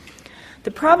population. The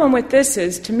problem with this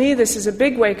is, to me, this is a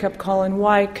big wake-up call, and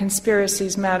why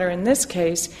conspiracies matter in this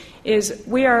case is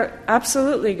we are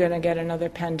absolutely going to get another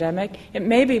pandemic. It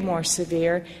may be more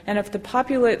severe, and if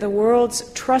the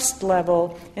world's trust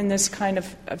level in this kind of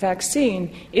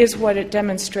vaccine is what it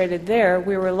demonstrated there,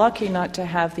 we were lucky not to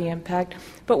have the impact,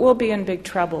 but we'll be in big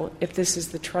trouble if this is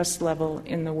the trust level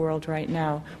in the world right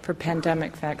now for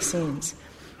pandemic vaccines.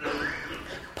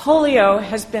 Polio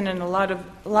has been in a lot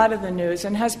of the news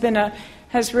and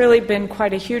has really been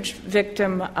quite a huge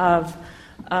victim of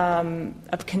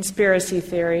conspiracy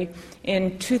theory.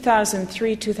 In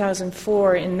 2003,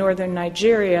 2004, in northern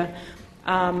Nigeria,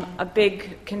 a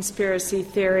big conspiracy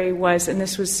theory was, and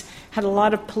this had a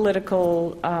lot of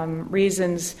political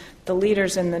reasons. The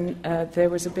leaders there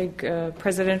was a big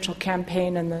presidential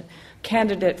campaign, and the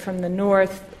candidate from the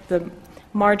north, the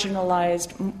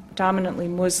marginalized, dominantly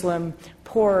Muslim,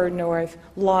 poorer north,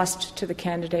 lost to the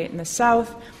candidate in the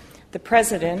south. The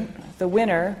president, the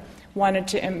winner, wanted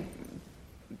to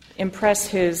impress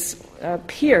his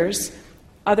peers,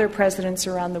 other presidents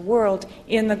around the world,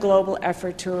 in the global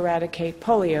effort to eradicate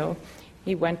polio.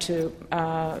 He went to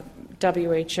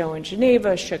WHO in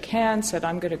Geneva, shook hands, said,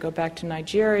 I'm going to go back to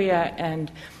Nigeria and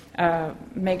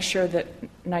make sure that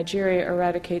Nigeria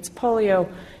eradicates polio.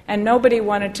 And nobody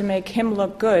wanted to make him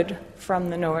look good from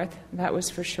the north, that was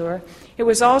for sure. It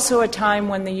was also a time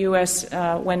when the U.S.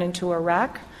 Went into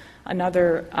Iraq,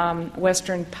 another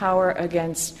Western power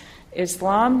against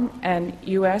Islam, and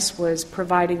U.S. was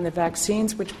providing the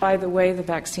vaccines, which, by the way, the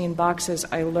vaccine boxes,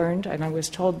 I learned, and I was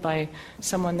told by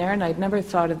someone there, and I'd never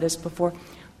thought of this before,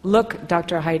 look,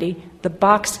 Dr. Heidi, the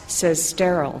box says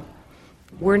sterile.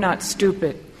 We're not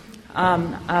stupid.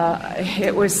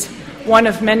 It was one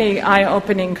of many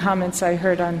eye-opening comments I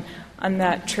heard on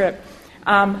that trip.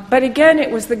 But again,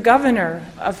 it was the governor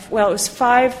it was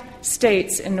 5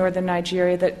 states in northern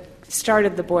Nigeria that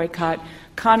started the boycott.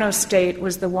 Kano State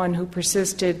was the one who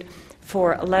persisted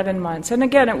for 11 months. And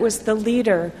again, it was the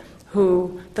leadership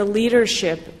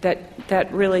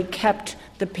that really kept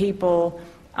the people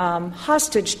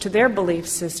hostage to their belief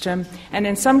system. And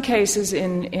in some cases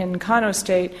in Kano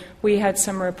State, we had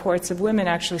some reports of women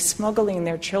actually smuggling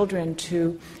their children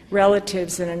to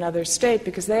relatives in another state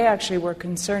because they actually were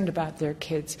concerned about their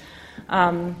kids.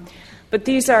 But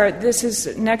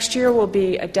next year will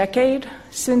be a decade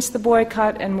since the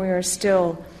boycott, and we are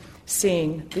still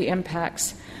seeing the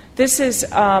impacts. This is,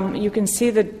 you can see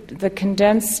the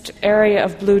condensed area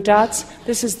of blue dots.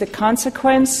 This is the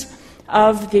consequence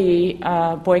of the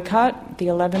boycott, the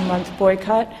 11-month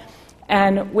boycott,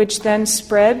 and which then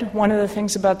spread. One of the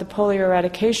things about the polio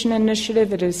eradication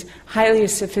initiative, it is highly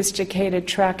sophisticated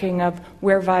tracking of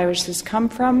where viruses come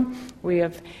from.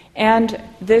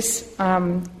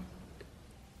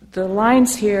 The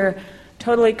lines here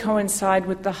totally coincide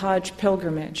with the Hajj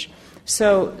pilgrimage.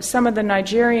 So some of the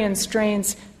Nigerian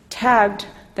strains tagged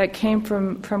that came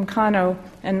from Kano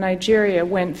and Nigeria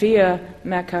went via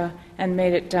Mecca and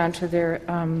made it down to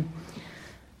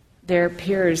their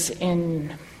peers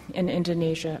in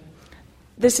Indonesia.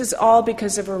 This is all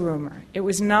because of a rumor. It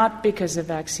was not because of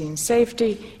vaccine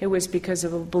safety. It was because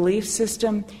of a belief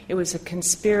system. It was a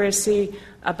conspiracy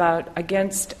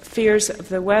against fears of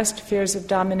the West, fears of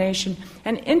domination.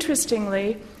 And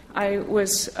interestingly, I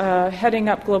was heading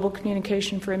up global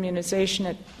communication for immunization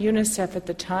at UNICEF at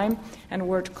the time and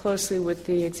worked closely with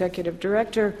the executive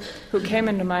director, who came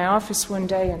into my office one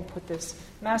day and put this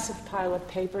massive pile of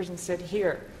papers and said,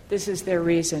 here, this is their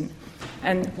reason.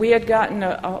 And we had gotten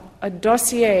a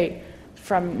dossier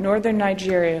from northern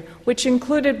Nigeria, which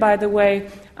included, by the way,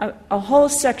 a whole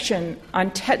section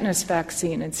on tetanus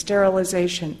vaccine and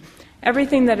sterilization.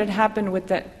 Everything that had happened with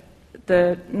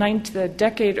the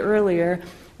decade earlier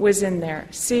was in there.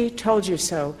 See, told you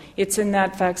so. It's in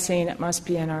that vaccine. It must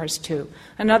be in ours too.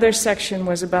 Another section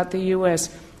was about the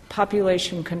U.S.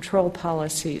 population control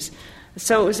policies.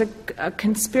 So it was a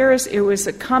conspiracy. It was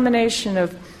a combination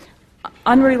of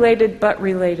unrelated but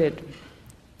related.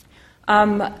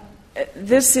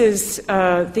 This is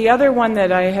the other one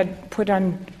that I had put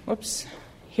on,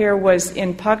 here was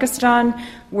in Pakistan.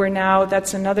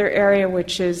 That's another area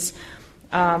which is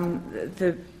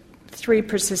the 3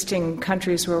 persisting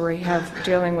countries where we have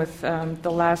dealing with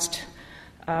the last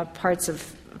parts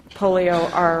of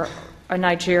polio are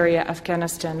Nigeria,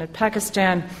 Afghanistan, and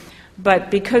Pakistan.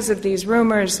 But because of these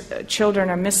rumors, children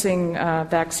are missing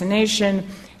vaccination,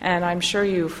 and I'm sure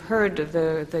you've heard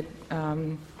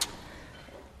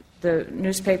the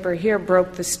newspaper here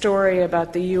broke the story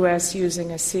about the U.S.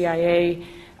 using a CIA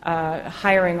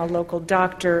hiring a local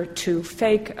doctor to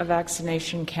fake a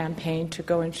vaccination campaign to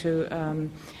go into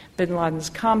bin Laden's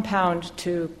compound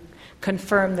to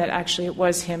confirm that actually it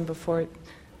was him before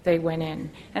they went in.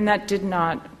 And that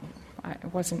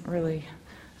wasn't really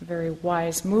a very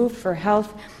wise move for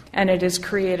health, and it has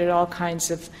created all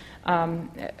kinds of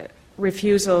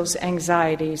refusals,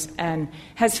 anxieties, and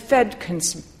has fed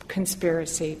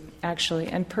conspiracy, actually.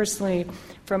 And personally,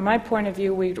 from my point of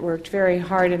view, we worked very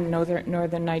hard in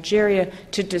northern Nigeria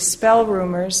to dispel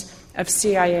rumors of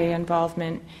CIA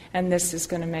involvement, and this is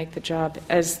going to make the job,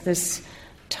 as this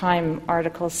Time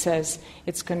article says,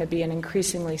 it's going to be an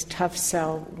increasingly tough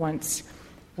sell once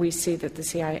we see that the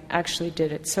CIA actually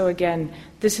did it. So again,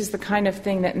 this is the kind of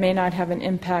thing that may not have an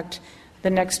impact the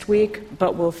next week,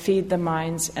 but will feed the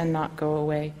minds and not go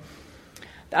away.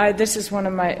 This is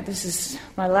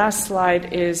my last slide.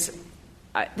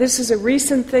 This is a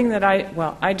recent thing that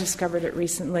I discovered it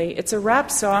recently. It's a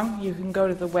rap song. You can go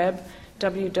to the web,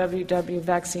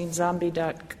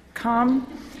 www.vaccinezombie.com,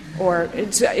 or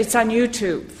it's on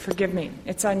YouTube. Forgive me,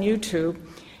 it's on YouTube.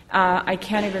 I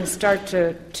can't even start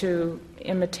to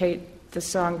imitate the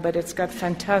song, but it's got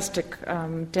fantastic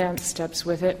dance steps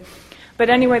with it. But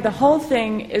anyway, the whole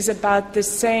thing is about the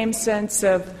same sense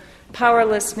of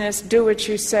powerlessness. Do what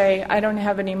you say. I don't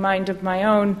have any mind of my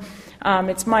own.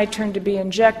 It's my turn to be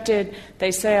injected.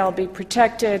 They say I'll be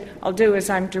protected. I'll do as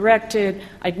I'm directed.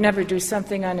 I'd never do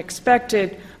something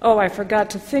unexpected. Oh, I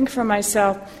forgot to think for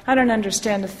myself. I don't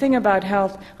understand a thing about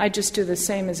health. I just do the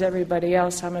same as everybody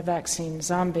else. I'm a vaccine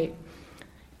zombie.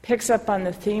 Picks up on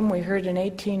the theme we heard in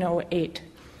 1808.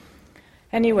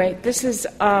 Anyway, this is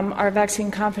our Vaccine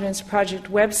Confidence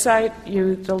Project website.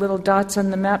 The little dots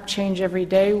on the map change every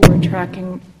day. We're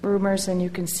tracking rumors, and you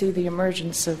can see the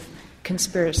emergence of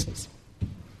conspiracies.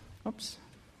 Oops.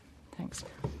 Thanks.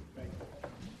 Thank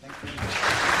you.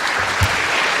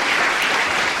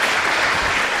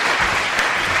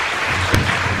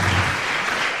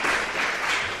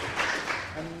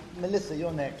 Melissa,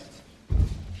 you're next. I'm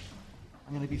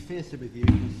going to be fiercer with you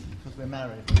because we're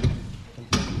married.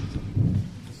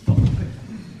 Stop. Can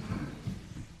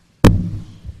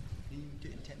you do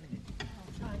it in 10 minutes? I'll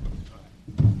try.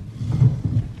 Do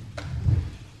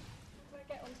I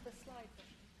get onto the slide?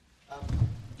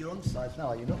 You're on the slides now,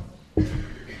 are you not?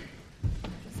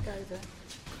 Just go there.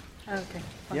 Okay.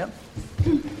 Fine. Yep.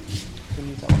 Can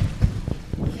you tell me?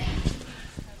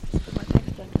 Put my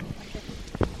text on.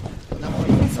 No,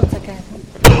 wait. This one's okay.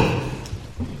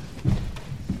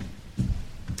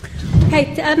 Okay,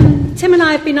 Tim and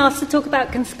I have been asked to talk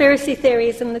about conspiracy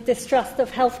theories and the distrust of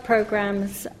health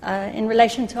programs in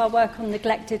relation to our work on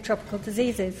neglected tropical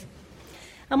diseases.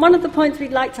 And one of the points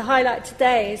we'd like to highlight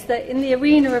today is that in the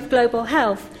arena of global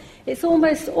health, it's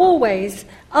almost always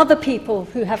other people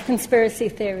who have conspiracy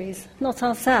theories, not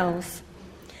ourselves.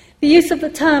 The use of the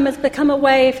term has become a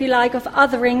way, if you like, of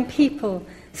othering people,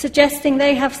 suggesting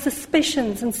they have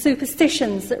suspicions and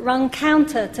superstitions that run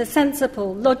counter to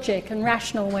sensible, logic and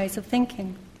rational ways of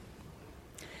thinking.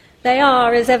 They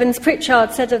are, as Evans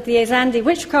Pritchard said of the Azandi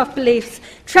witchcraft beliefs,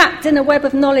 trapped in a web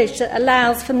of knowledge that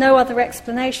allows for no other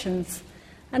explanations,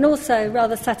 and also,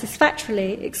 rather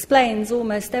satisfactorily, explains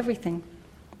almost everything.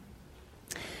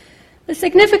 The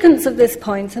significance of this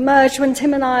point emerged when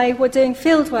Tim and I were doing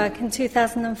fieldwork in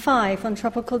 2005 on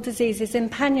tropical diseases in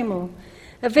Panyamor,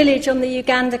 a village on the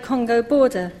Uganda-Congo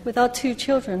border, with our 2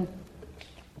 children.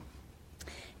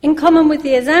 In common with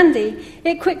the Azandi,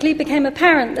 it quickly became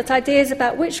apparent that ideas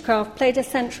about witchcraft played a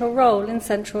central role in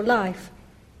central life.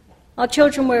 Our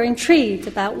children were intrigued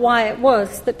about why it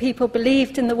was that people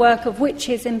believed in the work of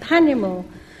witches in Panyamor,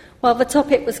 while the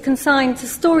topic was consigned to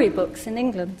storybooks in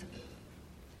England.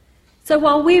 So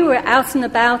while we were out and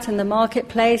about in the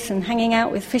marketplace and hanging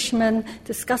out with fishermen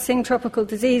discussing tropical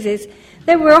diseases,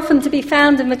 they were often to be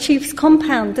found in the chief's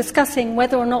compound discussing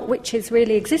whether or not witches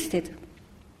really existed.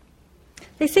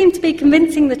 They seemed to be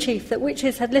convincing the chief that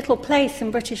witches had little place in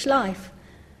British life,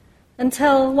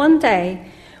 until one day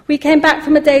we came back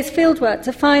from a day's fieldwork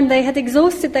to find they had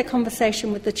exhausted their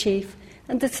conversation with the chief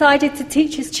and decided to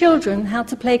teach his children how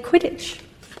to play Quidditch.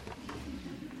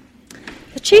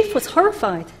 The chief was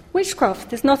horrified.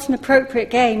 Witchcraft is not an appropriate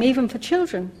game even for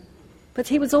children. But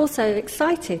he was also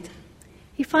excited.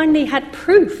 He finally had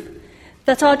proof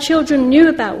that our children knew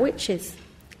about witches.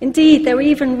 Indeed, they were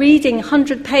even reading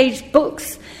 100-page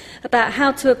books about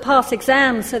how to pass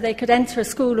exams so they could enter a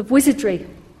school of wizardry.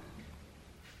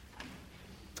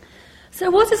 So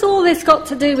what has all this got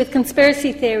to do with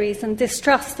conspiracy theories and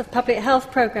distrust of public health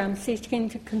programs seeking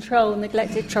to control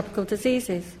neglected tropical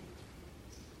diseases?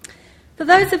 For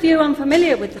those of you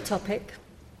unfamiliar with the topic,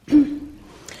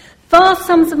 vast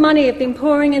sums of money have been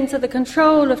pouring into the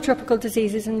control of tropical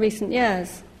diseases in recent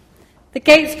years. The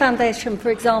Gates Foundation,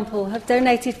 for example, have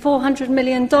donated $400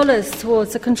 million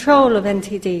towards the control of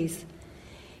NTDs.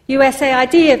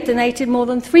 USAID have donated more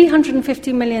than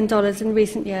 $350 million in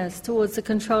recent years towards the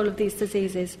control of these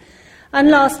diseases. And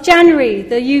last January,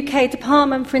 the UK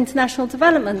Department for International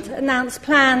Development announced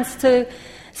plans to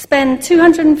spend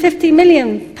 £250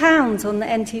 million on the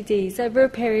NTDs over a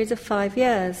period of 5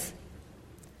 years.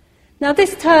 Now,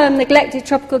 this term, neglected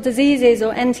tropical diseases,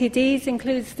 or NTDs,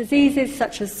 includes diseases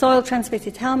such as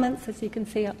soil-transmitted helminths, as you can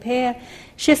see up here,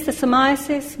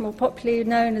 schistosomiasis, more popularly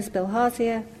known as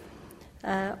bilharzia,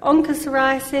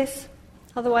 onchocerciasis,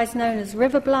 otherwise known as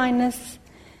river blindness,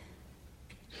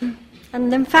 and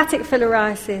lymphatic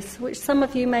filariasis, which some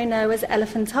of you may know as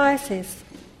elephantiasis.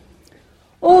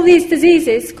 All these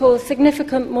diseases cause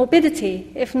significant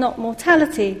morbidity, if not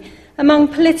mortality, among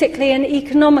politically and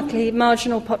economically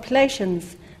marginal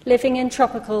populations living in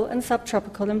tropical and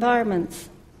subtropical environments.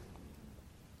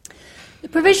 The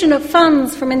provision of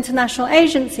funds from international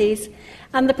agencies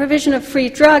and the provision of free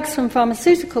drugs from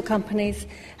pharmaceutical companies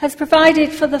has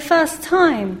provided for the first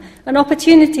time an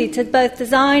opportunity to both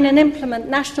design and implement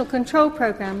national control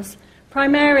programs,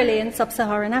 primarily in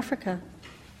sub-Saharan Africa.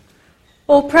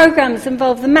 All programs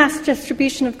involve the mass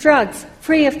distribution of drugs,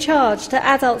 free of charge, to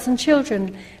adults and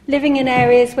children living in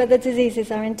areas where the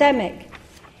diseases are endemic,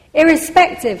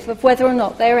 irrespective of whether or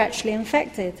not they are actually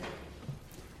infected.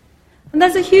 And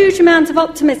there's a huge amount of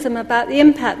optimism about the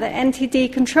impact that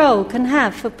NTD control can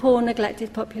have for poor,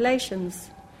 neglected populations.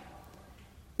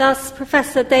 Thus,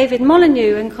 Professor David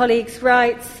Molyneux and colleagues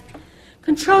writes,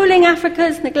 "Controlling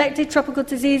Africa's neglected tropical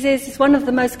diseases is one of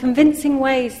the most convincing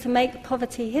ways to make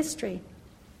poverty history.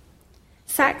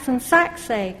 Sachs and Sachs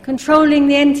say, controlling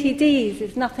the NTDs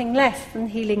is nothing less than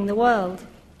healing the world."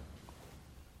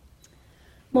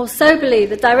 More soberly,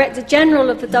 the Director General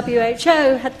of the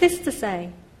WHO had this to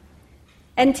say,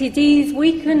 "NTDs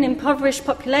weaken impoverished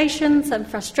populations and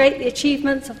frustrate the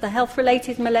achievements of the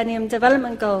health-related Millennium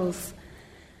Development Goals.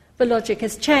 The logic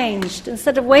has changed.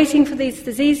 Instead of waiting for these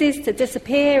diseases to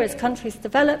disappear as countries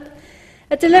develop,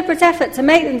 a deliberate effort to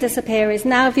make them disappear is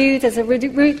now viewed as a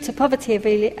route to poverty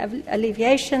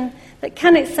alleviation that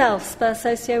can itself spur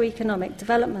socio-economic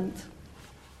development."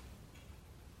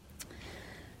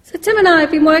 So Tim and I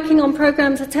have been working on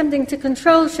programs attempting to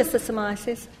control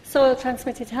schistosomiasis,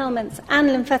 soil-transmitted helminths, and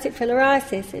lymphatic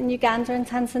filariasis in Uganda and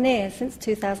Tanzania since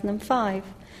 2005,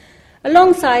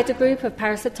 alongside a group of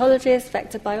parasitologists,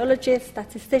 vector biologists,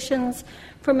 statisticians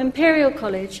from Imperial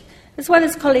College, as well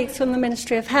as colleagues from the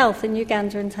Ministry of Health in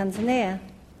Uganda and Tanzania.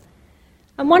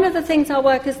 And one of the things our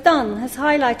work has done has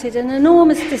highlighted an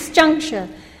enormous disjuncture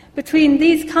between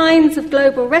these kinds of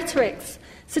global rhetorics,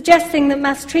 suggesting that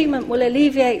mass treatment will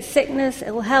alleviate sickness,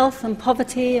 ill health and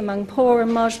poverty among poor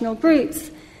and marginal groups,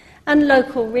 and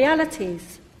local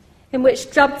realities, in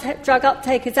which drug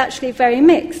uptake is actually very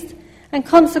mixed, and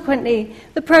consequently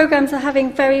the programs are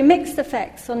having very mixed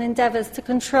effects on endeavours to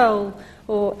control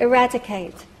or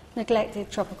eradicate neglected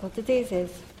tropical diseases.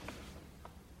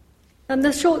 In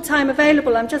the short time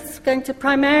available, I'm just going to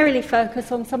primarily focus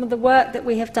on some of the work that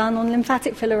we have done on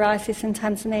lymphatic filariasis in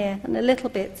Tanzania and a little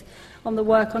bit on the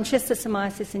work on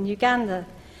schistosomiasis in Uganda,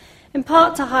 in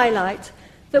part to highlight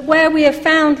that where we have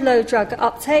found low drug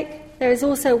uptake, there is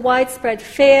also widespread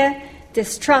fear,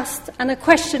 distrust, and a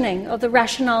questioning of the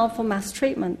rationale for mass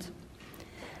treatment.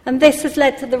 And this has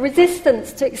led to the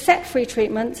resistance to accept free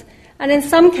treatment and in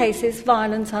some cases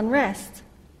violent unrest.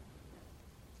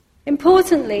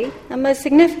 Importantly, and most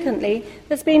significantly,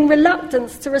 there's been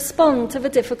reluctance to respond to the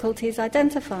difficulties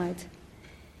identified.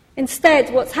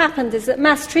 Instead, what's happened is that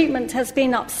mass treatment has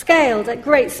been upscaled at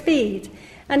great speed,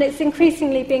 and it's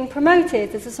increasingly being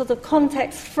promoted as a sort of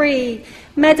context-free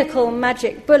medical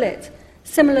magic bullet,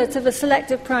 similar to the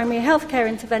selective primary healthcare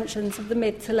interventions of the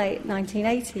mid to late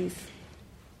 1980s.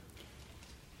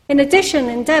 In addition,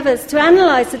 endeavours to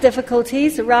analyse the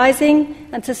difficulties arising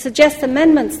and to suggest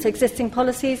amendments to existing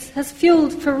policies has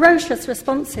fuelled ferocious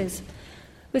responses,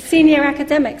 with senior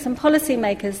academics and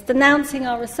policymakers denouncing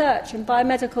our research in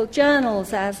biomedical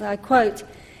journals as, I quote,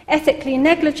 ethically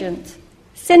negligent,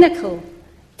 cynical,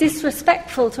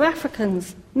 disrespectful to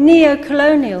Africans,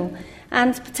 neo-colonial,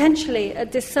 and potentially a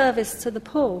disservice to the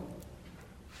poor.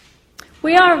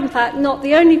 We are, in fact, not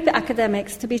the only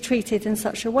academics to be treated in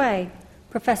such a way.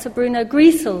 Professor Bruno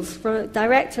Griessels,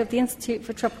 director of the Institute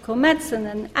for Tropical Medicine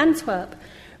in Antwerp,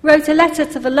 wrote a letter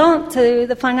to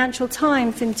the Financial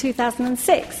Times in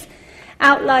 2006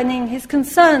 outlining his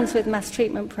concerns with mass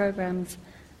treatment programs,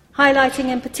 highlighting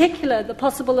in particular the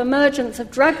possible emergence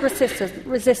of drug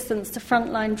resistance to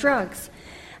frontline drugs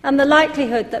and the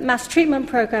likelihood that mass treatment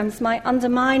programs might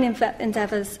undermine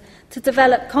endeavours to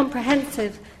develop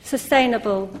comprehensive,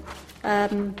 sustainable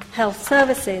health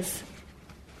services.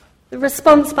 The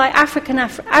response by African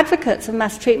advocates of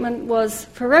mass treatment was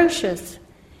ferocious.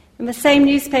 In the same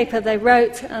newspaper they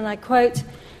wrote, and I quote,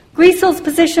 "Griessels'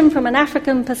 position from an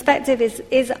African perspective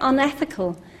is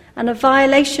unethical and a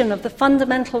violation of the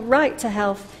fundamental right to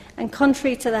health and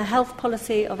contrary to the health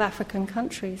policy of African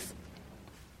countries."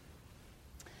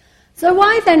 So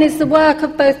why then is the work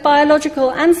of both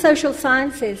biological and social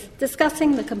sciences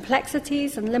discussing the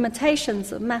complexities and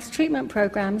limitations of mass treatment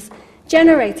programs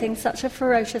generating such a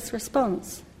ferocious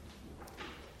response?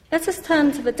 Let us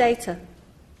turn to the data.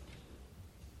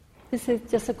 This is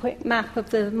just a quick map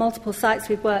of the multiple sites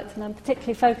we've worked, and I'm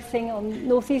particularly focusing on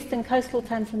northeastern coastal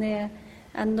Tanzania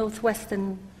and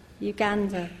northwestern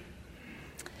Uganda.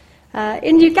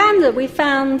 In Uganda, we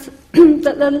found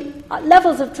that the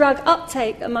levels of drug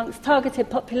uptake amongst targeted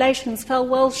populations fell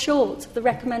well short of the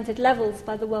recommended levels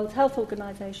by the World Health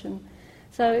Organization.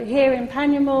 So here in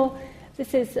Panyamor,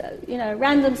 this is a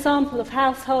random sample of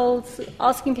households,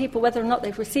 asking people whether or not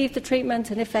they've received the treatment,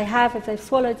 and if they have, if they've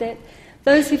swallowed it.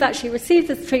 Those who've actually received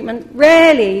the treatment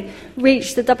rarely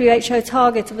reach the WHO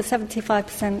target of a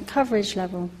 75% coverage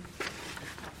level.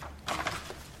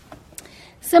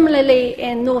 Similarly,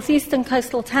 in northeastern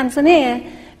coastal Tanzania,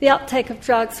 the uptake of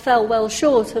drugs fell well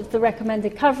short of the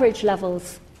recommended coverage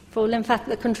levels. For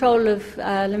the control of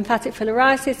lymphatic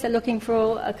filariasis, they're looking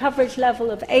for a coverage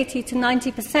level of 80 to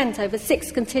 90% over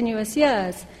 6 continuous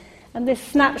years. And this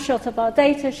snapshot of our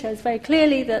data shows very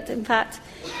clearly that, in fact,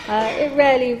 it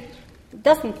rarely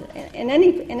doesn't, in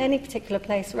any particular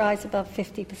place, rise above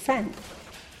 50%.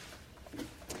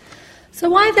 So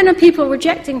why then are people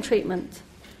rejecting treatment?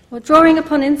 Well, drawing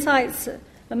upon insights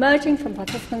emerging from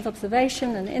participants'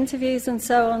 observation and interviews and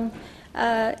so on,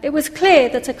 it was clear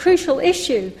that a crucial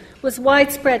issue was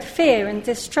widespread fear and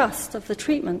distrust of the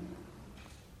treatment.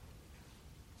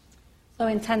 So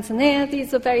in Tanzania,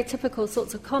 these are very typical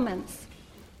sorts of comments.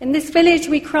 In this village,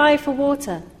 we cry for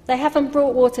water. They haven't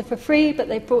brought water for free, but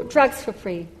they've brought drugs for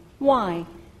free. Why?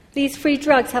 These free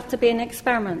drugs have to be an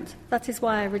experiment. That is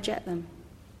why I reject them.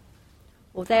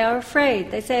 Or they are afraid.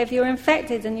 They say if you're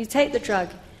infected and you take the drug,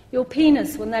 your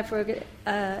penis will never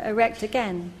erect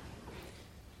again.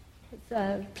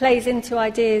 It plays into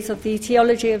ideas of the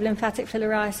etiology of lymphatic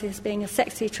filariasis being a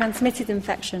sexually transmitted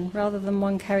infection rather than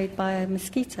one carried by a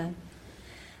mosquito.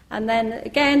 And then,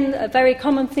 again, a very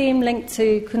common theme linked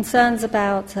to concerns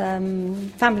about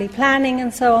family planning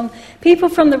and so on. People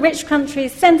from the rich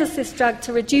countries send us this drug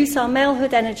to reduce our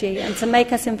malehood energy and to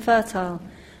make us infertile,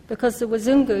 because the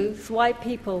Wazungus, white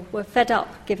people, were fed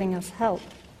up giving us help.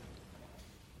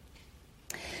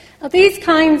 Now, these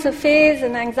kinds of fears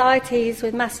and anxieties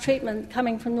with mass treatment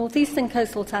coming from northeastern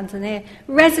coastal Tanzania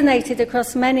resonated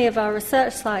across many of our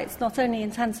research sites, not only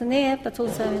in Tanzania, but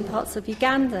also in parts of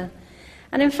Uganda.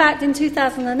 And in fact, in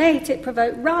 2008, it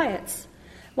provoked riots.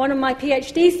 One of my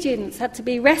PhD students had to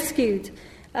be rescued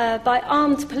by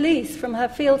armed police from her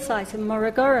field site in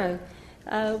Morogoro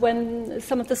when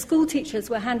some of the school teachers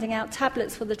were handing out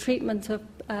tablets for the treatment of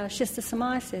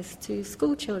schistosomiasis to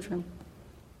school children.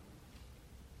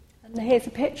 And here's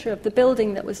a picture of the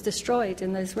building that was destroyed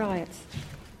in those riots.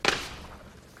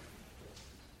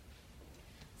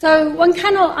 So one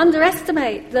cannot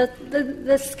underestimate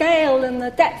the scale and the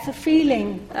depth of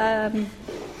feeling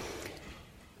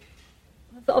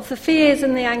of the fears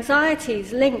and the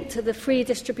anxieties linked to the free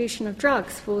distribution of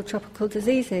drugs for tropical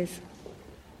diseases.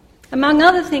 Among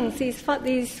other things, these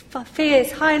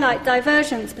fears highlight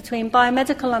divergence between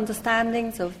biomedical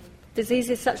understandings of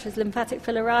diseases such as lymphatic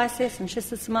filariasis and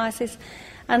schistosomiasis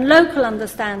and local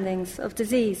understandings of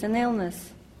disease and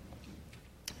illness.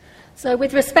 So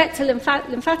with respect to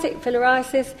lymphatic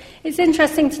filariasis, it's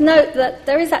interesting to note that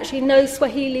there is actually no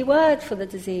Swahili word for the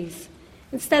disease.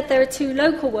 Instead, there are 2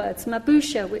 local words,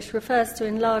 mabusha, which refers to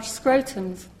enlarged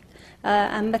scrotums,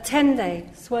 and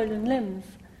matende, swollen limbs.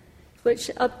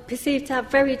 which are perceived to have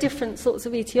very different sorts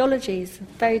of etiologies,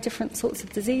 very different sorts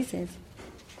of diseases,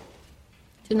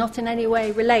 do not in any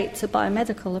way relate to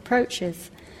biomedical approaches.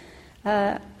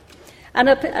 And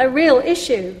a real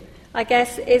issue, I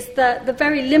guess, is that the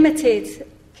very limited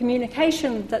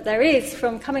communication that there is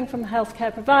coming from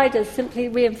healthcare providers simply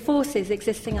reinforces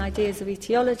existing ideas of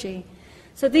etiology.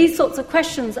 So these sorts of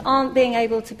questions aren't being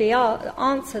able to be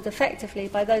answered effectively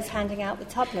by those handing out the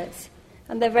tablets.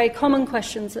 And they're very common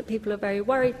questions that people are very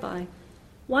worried by.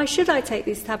 Why should I take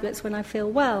these tablets when I feel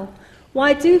well?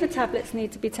 Why do the tablets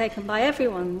need to be taken by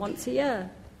everyone once a year?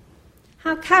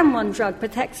 How can one drug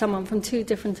protect someone from two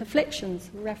different afflictions?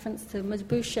 Reference to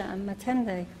Mabusha and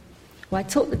Matende. Well, I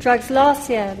took the drugs last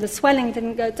year, the swelling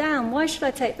didn't go down. Why should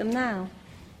I take them now?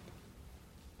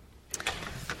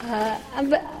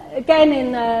 And again,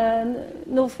 in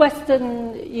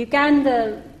northwestern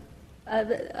Uganda,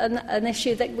 an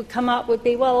issue that would come up would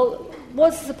be, well,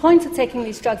 what's the point of taking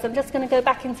these drugs? I'm just going to go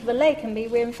back into the lake and be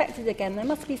reinfected again. There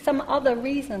must be some other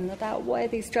reason about why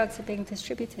these drugs are being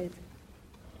distributed.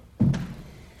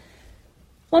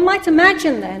 One might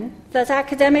imagine, then, that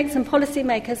academics and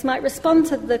policymakers might respond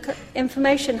to the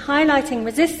information highlighting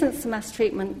resistance to mass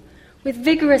treatment with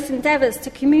vigorous endeavours to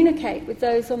communicate with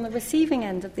those on the receiving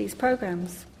end of these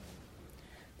programs.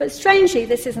 But strangely,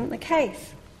 this isn't the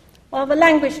case. While the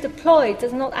language deployed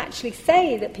does not actually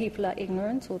say that people are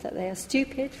ignorant or that they are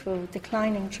stupid for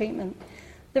declining treatment,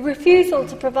 the refusal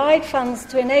to provide funds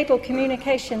to enable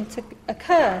communication to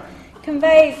occur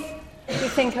conveys, we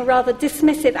think, a rather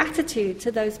dismissive attitude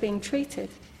to those being treated.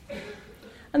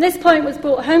 And this point was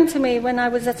brought home to me when I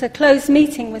was at a closed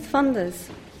meeting with funders.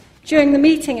 During the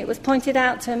meeting, it was pointed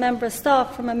out to a member of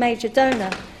staff from a major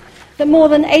donor that more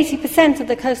than 80% of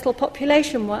the coastal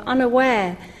population were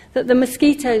unaware that the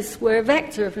mosquitoes were a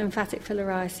vector of lymphatic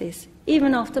filariasis,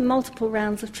 even after multiple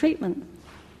rounds of treatment.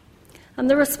 And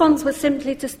the response was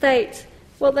simply to state,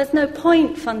 well, there's no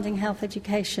point funding health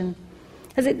education,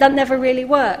 as it never really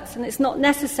works, and it's not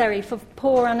necessary for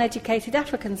poor, uneducated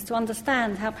Africans to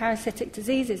understand how parasitic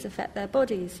diseases affect their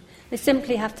bodies. They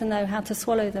simply have to know how to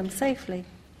swallow them safely.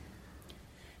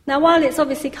 Now, while it's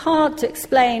obviously hard to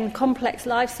explain complex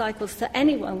life cycles to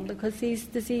anyone, because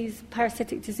these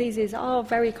parasitic diseases are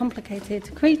very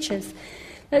complicated creatures,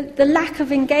 the lack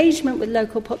of engagement with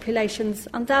local populations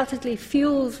undoubtedly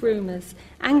fuels rumours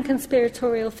and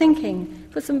conspiratorial thinking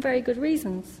for some very good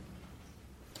reasons.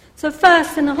 So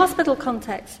first, in a hospital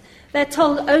context, they're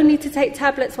told only to take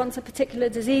tablets once a particular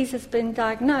disease has been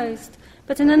diagnosed,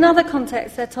 but in another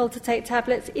context, they're told to take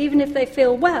tablets even if they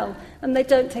feel well and they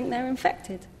don't think they're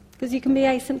infected, because you can be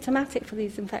asymptomatic for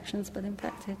these infections but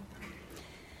infected.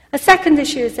 A second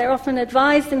issue is they're often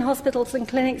advised in hospitals and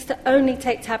clinics to only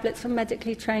take tablets from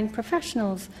medically trained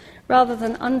professionals rather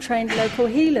than untrained local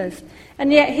healers.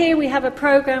 And yet here we have a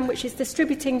program which is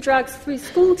distributing drugs through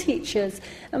school teachers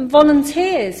and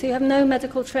volunteers who have no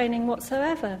medical training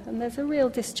whatsoever. And there's a real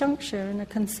disjuncture and a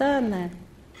concern there.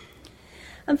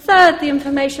 And third, the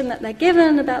information that they're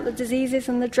given about the diseases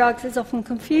and the drugs is often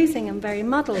confusing and very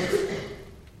muddled.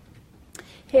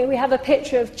 Here we have a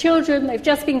picture of children. They've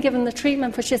just been given the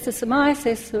treatment for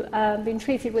schistosomiasis, been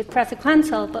treated with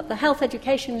praziquantel, but the health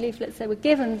education leaflets they were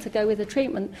given to go with the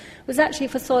treatment was actually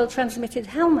for soil-transmitted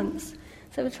helminths.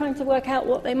 So we're trying to work out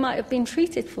what they might have been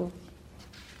treated for.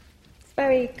 It's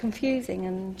very confusing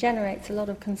and generates a lot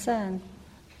of concern.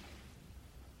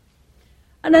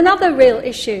 And another real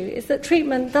issue is that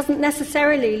treatment doesn't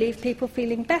necessarily leave people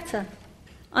feeling better.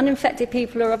 Uninfected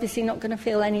people are obviously not going to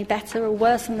feel any better or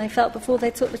worse than they felt before they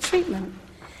took the treatment.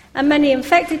 And many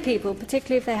infected people,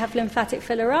 particularly if they have lymphatic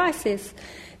filariasis,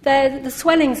 the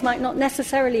swellings might not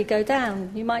necessarily go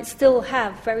down. You might still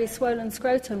have very swollen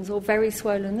scrotums or very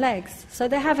swollen legs. So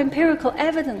they have empirical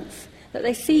evidence that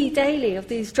they see daily of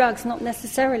these drugs not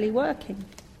necessarily working.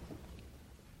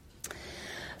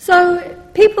 So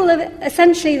people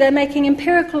they're making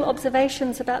empirical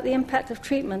observations about the impact of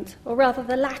treatment, or rather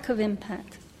the lack of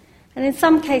impact. And in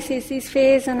some cases, these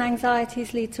fears and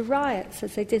anxieties lead to riots,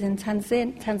 as they did in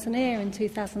Tanzania in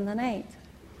 2008,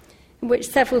 in which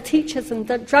several teachers and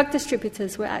drug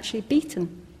distributors were actually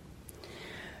beaten.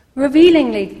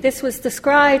 Revealingly, this was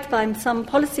described by some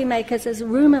policymakers as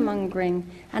rumour-mongering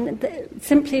and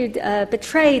simply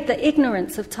betrayed the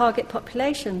ignorance of target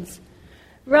populations,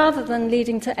 rather than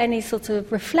leading to any sort of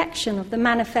reflection of the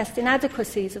manifest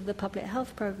inadequacies of the public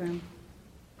health programme.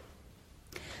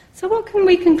 So what can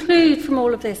we conclude from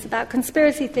all of this about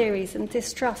conspiracy theories and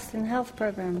distrust in health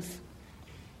programmes?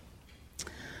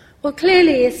 Well,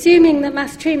 clearly, assuming that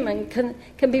mass treatment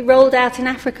can be rolled out in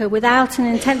Africa without an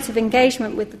intensive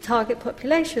engagement with the target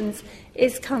populations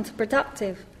is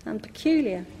counterproductive and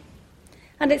peculiar.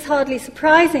 And it's hardly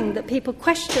surprising that people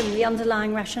question the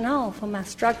underlying rationale for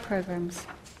mass drug programs.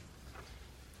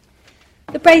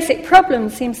 The basic problem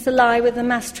seems to lie with the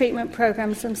mass treatment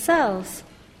programs themselves,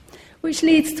 which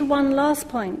leads to one last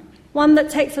point, one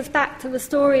that takes us back to the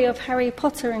story of Harry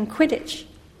Potter and Quidditch.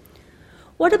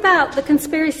 What about the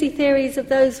conspiracy theories of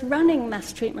those running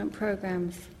mass treatment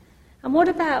programs? And what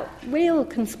about real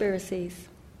conspiracies?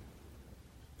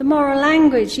 The moral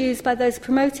language used by those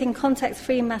promoting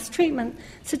context-free mass treatment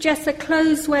suggests a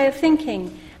closed way of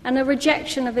thinking and a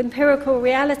rejection of empirical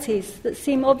realities that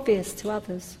seem obvious to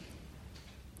others.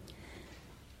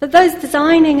 But those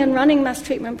designing and running mass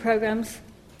treatment programs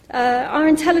are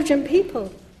intelligent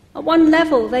people. At one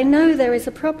level, they know there is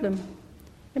a problem.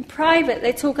 In private,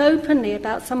 they talk openly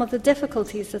about some of the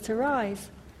difficulties that arise.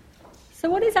 So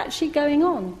what is actually going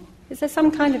on? Is there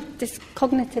some kind of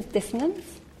cognitive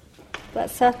dissonance?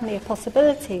 That's certainly a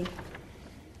possibility.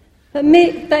 But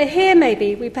here,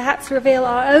 maybe, we perhaps reveal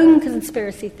our own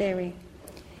conspiracy theory.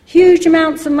 Huge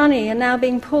amounts of money are now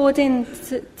being poured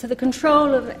into the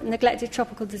control of neglected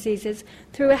tropical diseases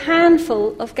through a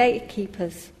handful of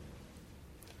gatekeepers.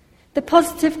 The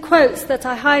positive quotes that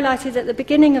I highlighted at the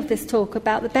beginning of this talk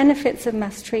about the benefits of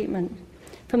mass treatment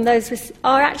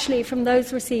are actually from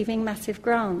those receiving massive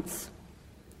grants.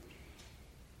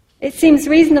 It seems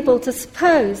reasonable to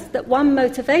suppose that one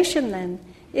motivation, then,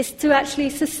 is to actually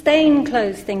sustain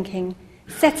closed thinking,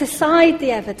 set aside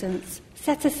the evidence,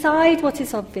 set aside what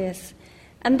is obvious,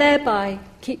 and thereby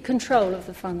keep control of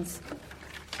the funds.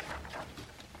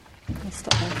 I'll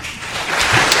stop there.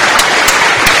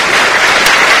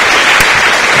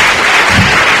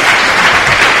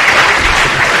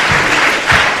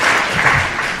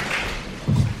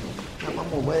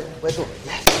 Where's Laura?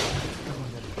 Yes. Come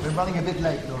on, then. We're running a bit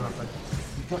late, Laura, but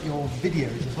you've got your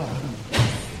videos as well, haven't you?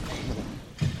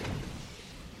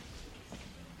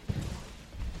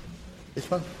 This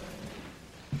one?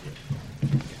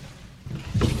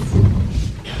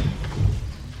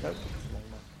 No.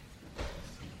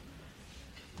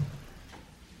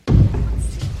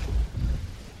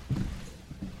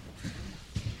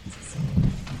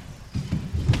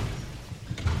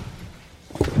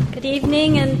 Good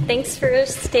evening, and thanks for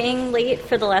staying late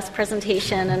for the last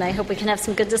presentation, and I hope we can have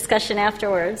some good discussion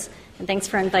afterwards, and thanks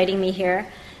for inviting me here.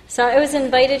 So I was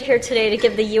invited here today to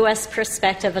give the U.S.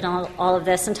 perspective on all of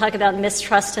this and talk about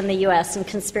mistrust in the U.S. and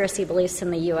conspiracy beliefs in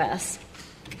the U.S.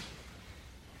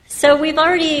 So we've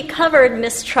already covered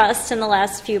mistrust in the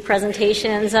last few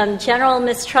presentations. General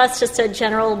mistrust, just a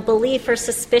general belief or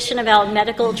suspicion about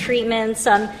medical treatments,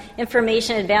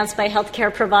 information advanced by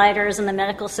healthcare providers in the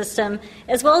medical system,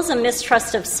 as well as a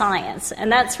mistrust of science.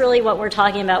 And that's really what we're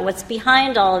talking about, what's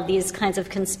behind all of these kinds of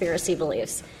conspiracy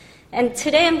beliefs. And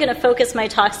today I'm going to focus my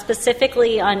talk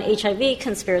specifically on HIV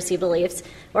conspiracy beliefs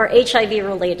or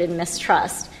HIV-related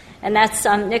mistrust. And that's,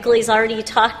 Nicole's already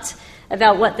talked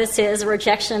about what this is, a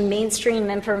rejection of mainstream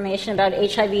information about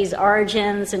HIV's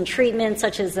origins and treatments,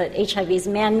 such as that HIV is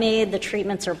man-made, the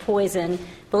treatments are poison,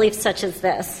 beliefs such as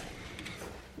this.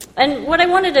 And what I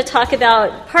wanted to talk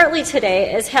about partly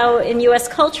today is how in U.S.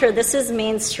 culture this is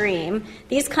mainstream.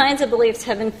 These kinds of beliefs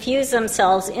have infused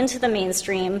themselves into the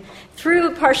mainstream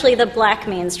through partially the black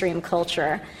mainstream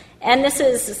culture. And this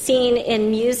is seen in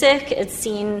music, it's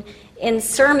seen in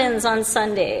sermons on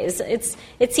Sundays. It's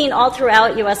seen all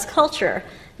throughout U.S. culture,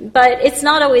 but it's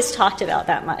not always talked about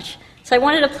that much. So I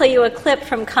wanted to play you a clip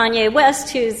from Kanye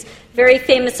West, who's a very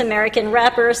famous American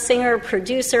rapper, singer,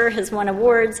 producer, has won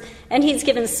awards, and he's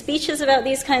given speeches about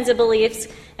these kinds of beliefs,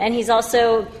 and he's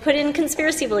also put in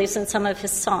conspiracy beliefs in some of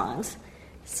his songs.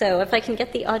 So if I can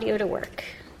get the audio to work.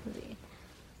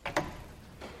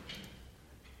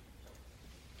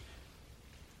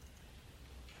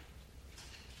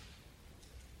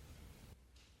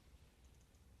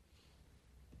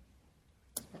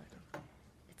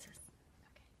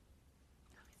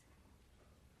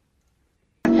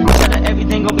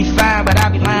 Everything gon' be fine, but I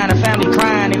be lying, her family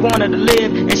crying. They want her to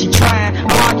live, and she trying.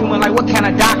 I'm arguing like, what kind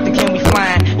of doctor can we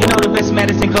find? You know the best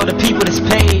medicine go to people that's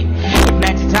paid. If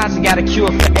Nancy Thompson got a cure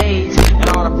for AIDS, and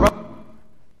all the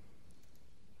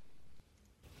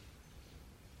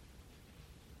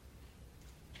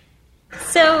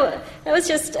So that was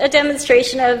just a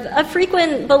demonstration of a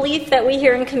frequent belief that we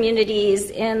hear in communities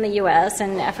in the U.S.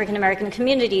 and African American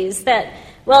communities that,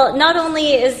 well, not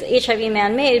only is HIV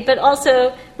man-made, but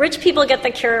also rich people get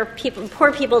the cure,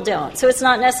 poor people don't. So it's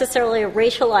not necessarily a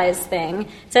racialized thing.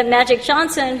 It's that Magic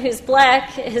Johnson, who's black,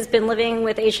 has been living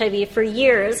with HIV for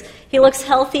years. He looks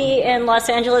healthy in Los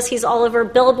Angeles. He's all over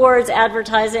billboards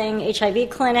advertising HIV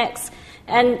clinics.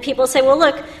 And people say, well,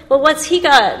 look, well, what's he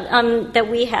got that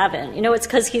we haven't? You know, it's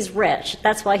because he's rich.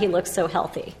 That's why he looks so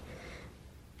healthy.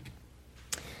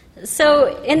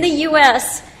 So in the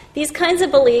U.S., these kinds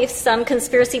of beliefs,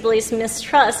 conspiracy beliefs,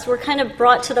 mistrust, were kind of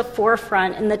brought to the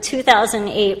forefront in the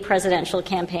 2008 presidential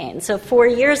campaign. So 4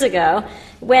 years ago,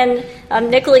 when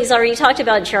Nicholas already talked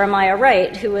about Jeremiah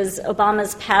Wright, who was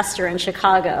Obama's pastor in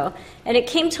Chicago, and it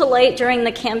came to light during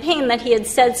the campaign that he had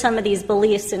said some of these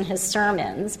beliefs in his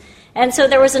sermons. And so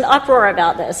there was an uproar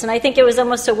about this, and I think it was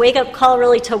almost a wake-up call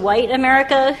really to white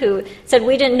America, who said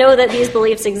we didn't know that these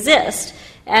beliefs exist,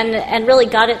 and really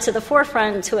got it to the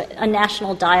forefront to a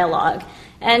national dialogue.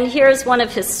 And here's one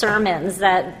of his sermons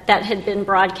that had been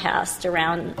broadcast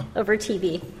around over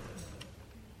TV.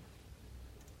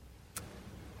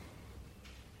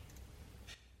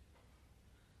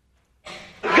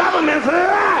 Government's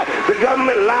lied. The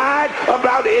government lied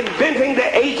about inventing the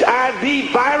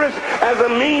HIV virus as a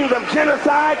means of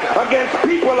genocide against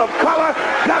people of color.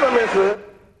 Government's lied.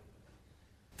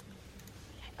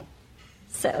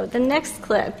 So the next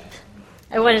clip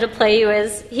I wanted to play you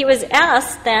is, he was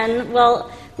asked then, well,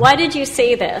 why did you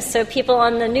say this? So people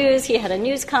on the news, he had a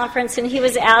news conference, and he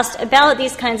was asked about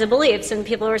these kinds of beliefs, and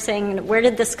people were saying, where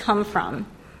did this come from?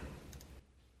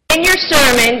 In your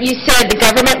sermon, you said the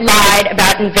government lied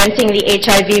about inventing the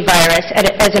HIV virus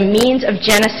as a means of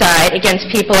genocide against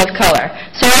people of color.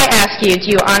 So I ask you, do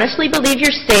you honestly believe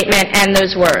your statement and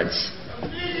those words?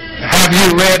 Have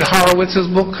you read Horowitz's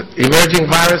book, Emerging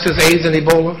Viruses, AIDS and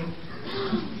Ebola?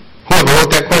 Whoever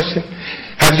wrote that question?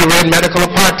 Have you read Medical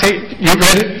Apartheid? You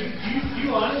read it?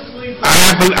 You honestly...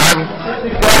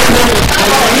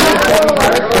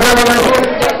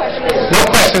 No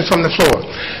questions from the floor.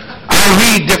 I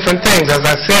read different things. As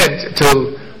I said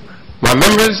to my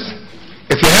members,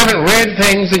 if you haven't read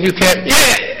things and you can't...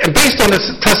 Yeah, and based on the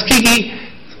Tuskegee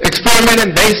experiment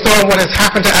and based on what has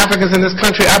happened to Africans in this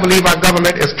country, I believe our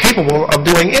government is capable of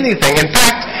doing anything. In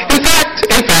fact,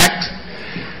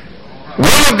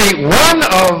 one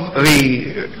of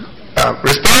the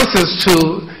responses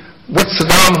to what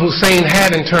Saddam Hussein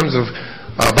had in terms of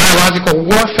biological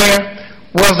warfare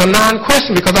was a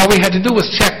non-question, because all we had to do was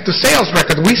check the sales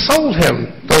record. We sold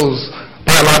him those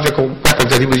biological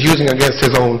weapons that he was using against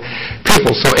his own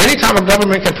people. So anytime a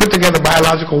government can put together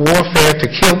biological warfare to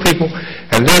kill people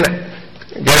and then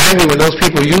get angry when those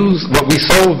people use what we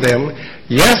sold them,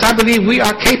 yes, I believe we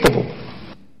are capable.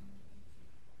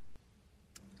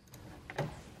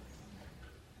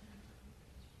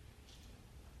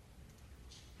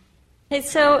 Okay,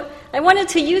 so I wanted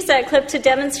to use that clip to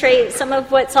demonstrate some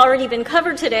of what's already been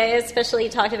covered today, especially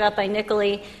talked about by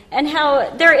Nicholas, and how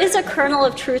there is a kernel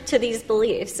of truth to these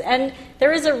beliefs. And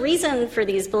there is a reason for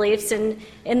these beliefs in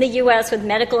the U.S. with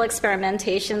medical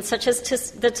experimentation, such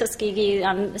as the Tuskegee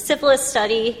syphilis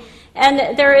study.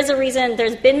 And there is a reason.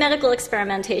 There's been medical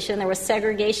experimentation. There was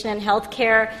segregation in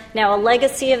healthcare. Now, a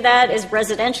legacy of that is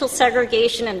residential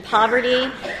segregation and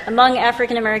poverty among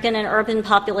African American and urban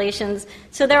populations.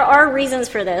 So there are reasons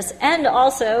for this. And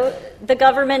also, the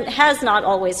government has not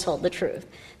always told the truth.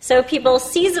 So people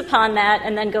seize upon that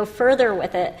and then go further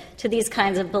with it to these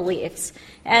kinds of beliefs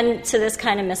and to this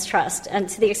kind of mistrust. And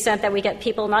to the extent that we get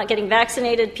people not getting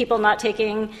vaccinated, people not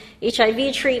taking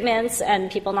HIV treatments,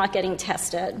 and people not getting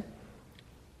tested.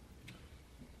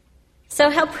 So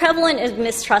how prevalent is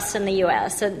mistrust in the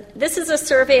U.S.? So this is a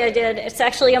survey I did. It's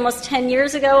actually almost 10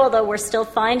 years ago, although we're still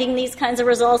finding these kinds of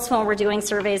results when we're doing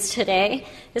surveys today.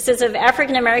 This is of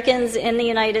African Americans in the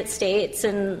United States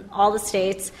and all the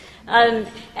states.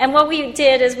 And what we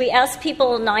did is we asked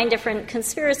people 9 different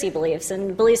conspiracy beliefs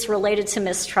and beliefs related to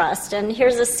mistrust. And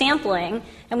here's a sampling.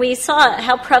 And we saw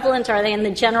how prevalent are they in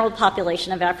the general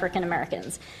population of African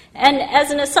Americans. And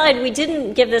as an aside, we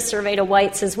didn't give this survey to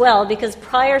whites as well, because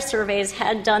prior surveys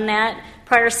had done that,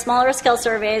 prior smaller scale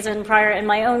surveys and prior in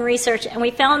my own research, and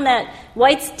we found that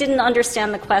whites didn't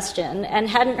understand the question and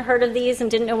hadn't heard of these and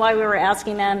didn't know why we were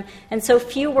asking them, and so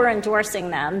few were endorsing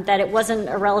them, that it wasn't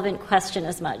a relevant question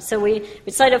as much. So we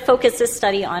decided to focus this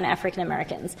study on African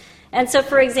Americans. And so,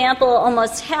 for example,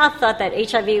 almost half thought that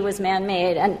HIV was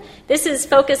man-made. And this is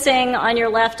focusing on your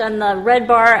left on the red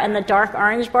bar, and the dark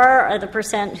orange bar are the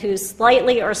percent who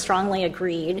slightly or strongly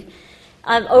agreed.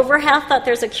 Over half thought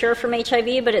there's a cure from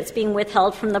HIV, but it's being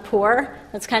withheld from the poor.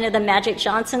 That's kind of the Magic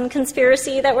Johnson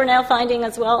conspiracy that we're now finding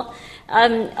as well.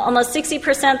 Almost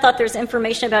 60% thought there's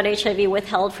information about HIV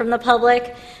withheld from the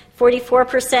public.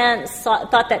 44%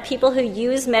 thought that people who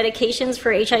use medications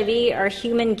for HIV are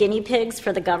human guinea pigs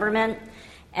for the government.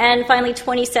 And finally,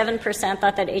 27%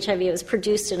 thought that HIV was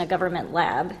produced in a government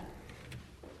lab.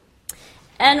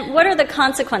 And what are the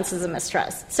consequences of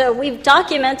mistrust? So we've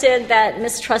documented that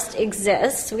mistrust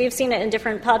exists. We've seen it in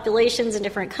different populations in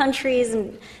different countries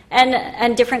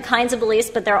and different kinds of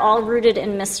beliefs, but they're all rooted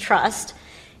in mistrust.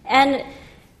 And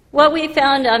what we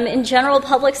found in general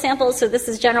public samples, so this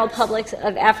is general public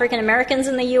of African Americans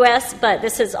in the U.S., but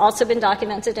this has also been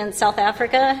documented in South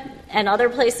Africa and other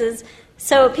places.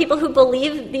 So people who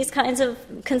believe these kinds of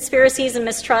conspiracies and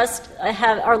mistrust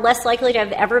are less likely to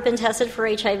have ever been tested for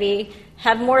HIV,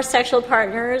 have more sexual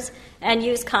partners, and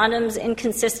use condoms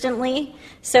inconsistently.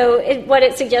 So what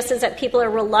it suggests is that people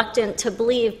are reluctant to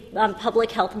believe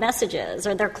public health messages,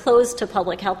 or they're closed to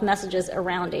public health messages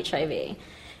around HIV.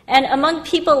 And among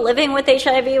people living with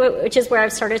HIV, which is where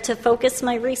I've started to focus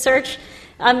my research,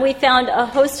 we found a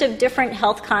host of different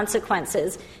health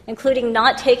consequences, including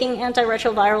not taking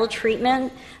antiretroviral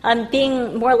treatment,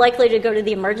 being more likely to go to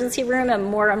the emergency room and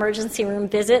more emergency room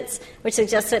visits, which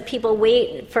suggests that people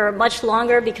wait for much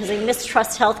longer because they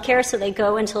mistrust health care, so they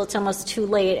go until it's almost too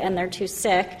late and they're too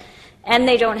sick, and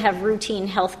they don't have routine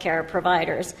health care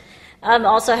providers.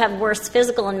 Also have worse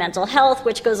physical and mental health,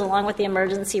 which goes along with the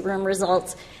emergency room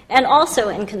results, and also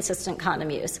inconsistent condom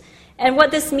use. And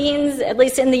what this means, at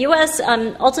least in the U.S.,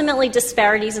 ultimately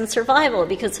disparities in survival,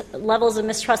 because levels of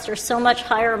mistrust are so much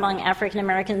higher among African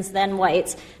Americans than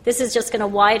whites. This is just going to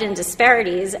widen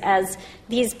disparities as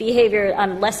these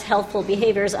less healthful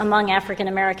behaviors among African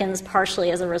Americans,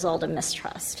 partially as a result of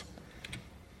mistrust.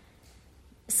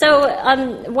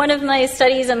 So one of my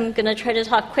studies, I'm going to try to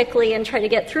talk quickly and try to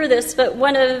get through this, but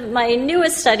one of my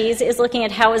newest studies is looking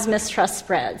at how is mistrust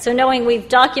spread. So knowing we've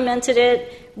documented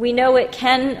it, we know it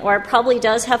can or probably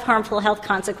does have harmful health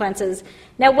consequences.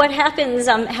 Now what happens,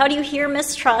 how do you hear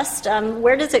mistrust?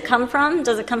 Where does it come from?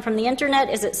 Does it come from the internet?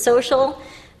 Is it social?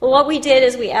 Well, what we did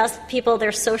is we asked people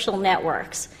their social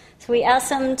networks. So we asked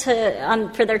them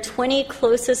for their 20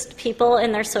 closest people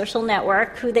in their social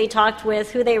network, who they talked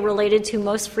with, who they related to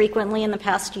most frequently in the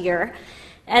past year.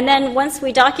 And then once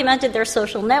we documented their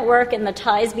social network and the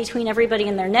ties between everybody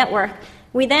in their network,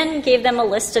 we then gave them a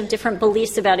list of different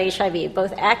beliefs about HIV,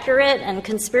 both accurate and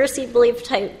conspiracy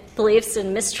beliefs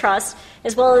and mistrust,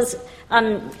 as well as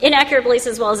inaccurate beliefs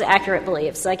as well as accurate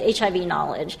beliefs, like HIV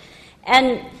knowledge.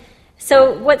 And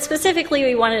so what specifically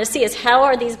we wanted to see is how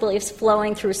are these beliefs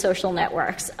flowing through social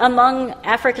networks among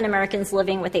African Americans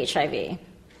living with HIV.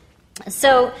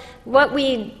 So what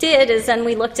we did is then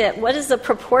we looked at what is the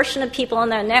proportion of people in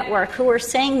that network who are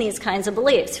saying these kinds of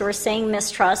beliefs, who are saying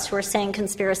mistrust, who are saying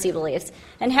conspiracy beliefs,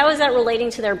 and how is that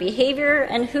relating to their behavior,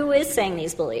 and who is saying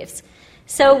these beliefs.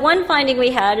 So one finding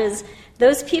we had is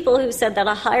those people who said that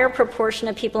a higher proportion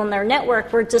of people in their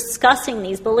network were discussing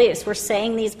these beliefs, were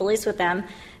saying these beliefs with them.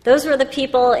 Those were the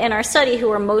people in our study who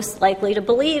were most likely to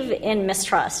believe in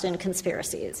mistrust and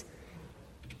conspiracies.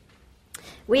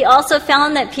 We also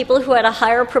found that people who had a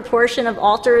higher proportion of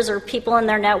alters or people in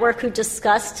their network who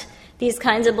discussed these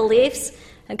kinds of beliefs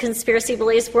and conspiracy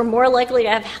beliefs were more likely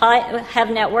to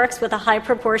have networks with a high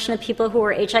proportion of people who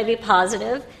were HIV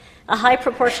positive, a high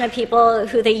proportion of people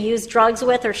who they used drugs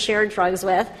with or shared drugs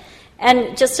with.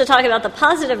 And just to talk about the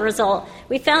positive result,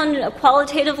 we found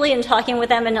qualitatively in talking with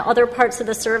them in other parts of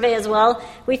the survey as well,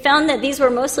 we found that these were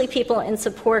mostly people in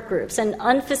support groups and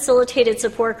unfacilitated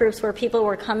support groups where people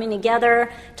were coming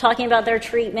together, talking about their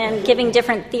treatment, giving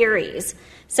different theories.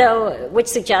 So, which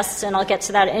suggests, and I'll get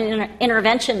to that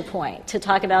intervention point to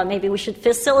talk about maybe we should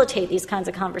facilitate these kinds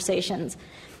of conversations.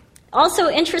 Also,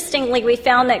 interestingly, we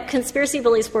found that conspiracy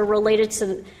beliefs were related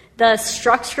to the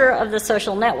structure of the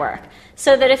social network.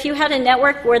 So that if you had a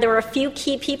network where there were a few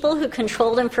key people who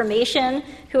controlled information,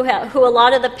 who a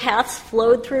lot of the paths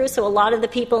flowed through, so a lot of the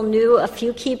people knew a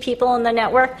few key people in the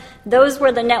network, those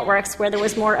were the networks where there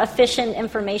was more efficient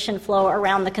information flow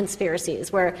around the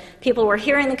conspiracies, where people were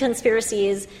hearing the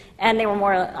conspiracies and they were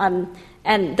more,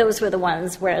 and those were the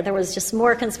ones where there was just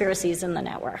more conspiracies in the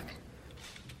network.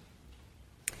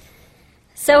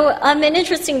 So an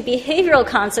interesting behavioral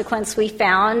consequence we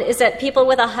found is that people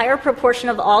with a higher proportion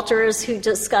of alters who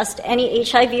discussed any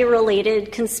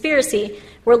HIV-related conspiracy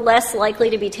were less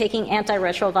likely to be taking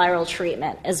antiretroviral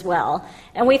treatment as well.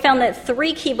 And we found that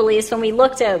 3 key beliefs, when we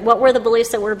looked at what were the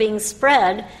beliefs that were being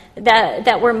spread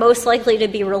that were most likely to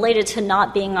be related to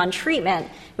not being on treatment,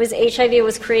 was HIV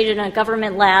was created in a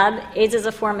government lab, AIDS is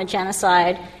a form of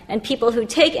genocide, and people who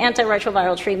take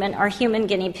antiretroviral treatment are human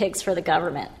guinea pigs for the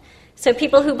government. So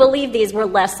people who believed these were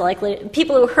less likely,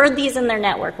 people who heard these in their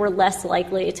network were less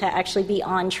likely to actually be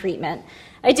on treatment.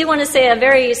 I do want to say a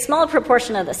very small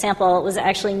proportion of the sample was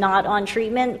actually not on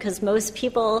treatment, because most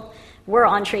people were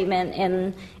on treatment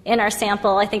in our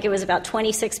sample. I think it was about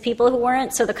 26 people who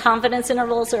weren't, so the confidence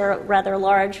intervals are rather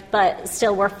large, but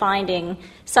still we're finding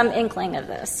some inkling of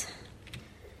this.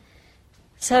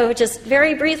 So just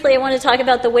very briefly, I want to talk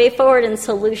about the way forward and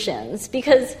solutions,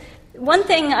 because one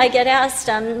thing I get asked,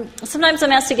 sometimes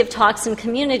I'm asked to give talks in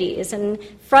communities and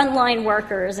frontline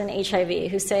workers in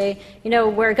HIV who say,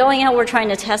 we're going out, we're trying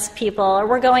to test people, or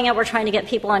we're going out, we're trying to get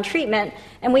people on treatment,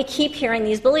 and we keep hearing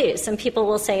these beliefs. And people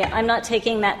will say, I'm not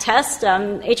taking that test.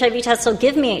 HIV tests will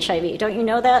give me HIV. Don't you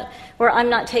know that? Or I'm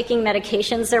not taking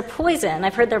medications. They're poison.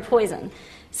 I've heard they're poison.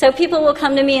 So people will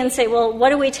come to me and say, well, what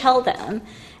do we tell them?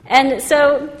 And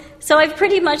so I've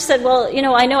pretty much said, well,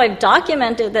 I know I've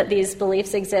documented that these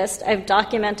beliefs exist. I've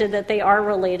documented that they are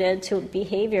related to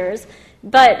behaviors.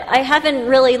 But I haven't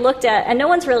really looked at, and no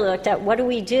one's really looked at, what do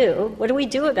we do? What do we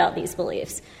do about these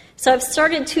beliefs? So I've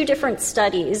started 2 different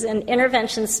studies and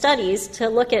intervention studies to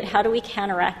look at how do we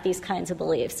counteract these kinds of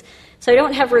beliefs. So I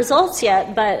don't have results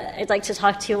yet, but I'd like to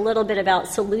talk to you a little bit about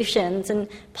solutions and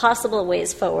possible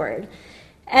ways forward.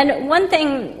 And one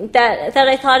thing that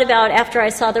I thought about after I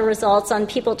saw the results on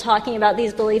people talking about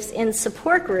these beliefs in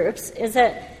support groups is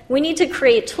that we need to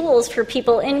create tools for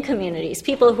people in communities,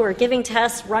 people who are giving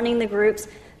tests, running the groups,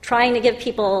 trying to give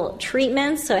people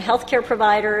treatments, so healthcare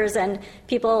providers and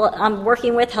people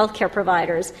working with healthcare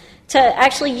providers, to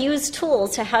actually use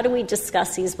tools to how do we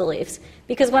discuss these beliefs.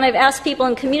 Because when I've asked people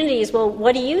in communities, well,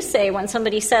 what do you say when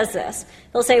somebody says this?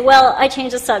 They'll say, well, I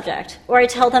change the subject, or I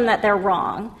tell them that they're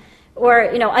wrong.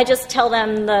 Or, I just tell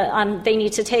them they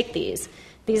need to take these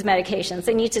medications.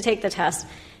 They need to take the test.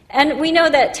 And we know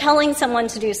that telling someone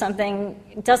to do something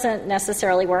doesn't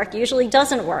necessarily work, usually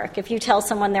doesn't work if you tell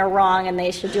someone they're wrong and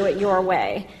they should do it your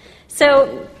way.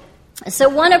 So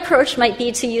one approach might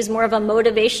be to use more of a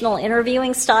motivational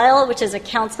interviewing style, which is a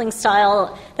counseling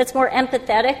style that's more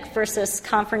empathetic versus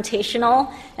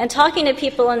confrontational, and talking to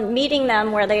people and meeting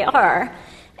them where they are.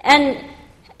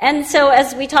 And so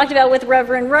as we talked about with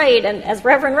Reverend Wright, and as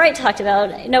Reverend Wright talked about,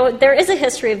 there is a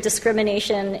history of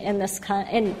discrimination in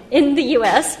the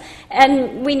U.S.,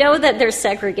 and we know that there's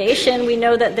segregation, we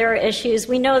know that there are issues,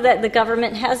 we know that the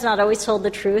government has not always told the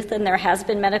truth, and there has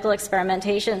been medical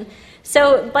experimentation.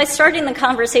 So by starting the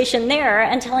conversation there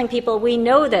and telling people we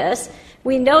know this,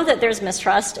 we know that there's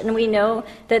mistrust, and we know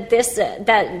that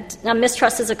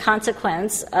mistrust is a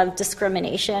consequence of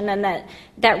discrimination, and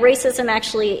that racism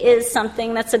actually is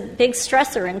something that's a big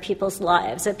stressor in people's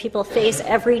lives, that people face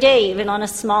every day, even on a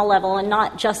small level, and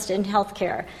not just in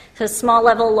healthcare. So small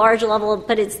level, large level,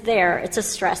 but it's there. It's a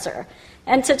stressor.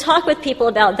 And to talk with people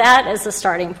about that as a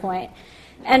starting point.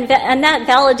 And that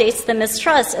validates the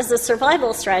mistrust as a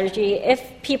survival strategy.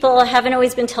 If people haven't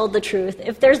always been told the truth,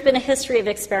 if there's been a history of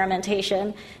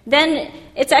experimentation, then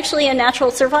it's actually a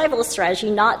natural survival strategy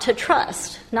not to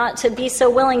trust, not to be so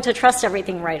willing to trust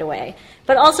everything right away,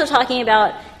 but also talking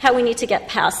about how we need to get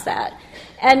past that.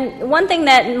 And one thing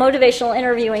that motivational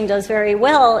interviewing does very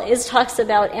well is talks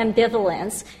about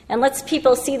ambivalence and lets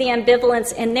people see the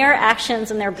ambivalence in their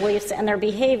actions and their beliefs and their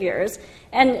behaviors,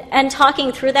 and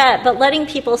talking through that, but letting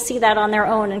people see that on their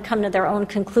own and come to their own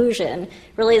conclusion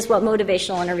really is what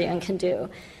motivational interviewing can do.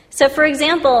 So, for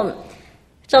example,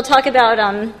 which I'll talk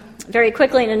about very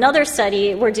quickly in another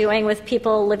study we're doing with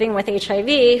people living with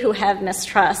HIV who have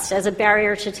mistrust as a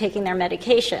barrier to taking their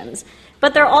medications.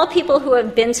 But they're all people who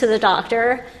have been to the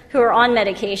doctor, who are on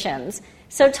medications.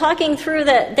 So talking through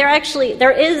that,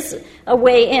 there is a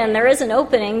way in, there is an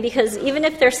opening, because even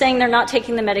if they're saying they're not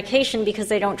taking the medication because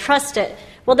they don't trust it,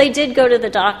 well, they did go to the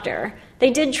doctor. They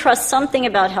did trust something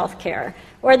about health care.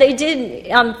 Or they did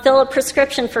fill a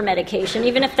prescription for medication,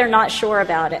 even if they're not sure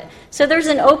about it. So there's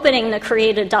an opening to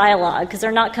create a dialogue, because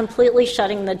they're not completely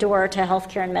shutting the door to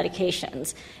healthcare and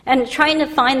medications. And trying to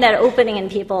find that opening in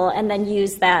people and then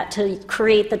use that to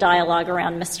create the dialogue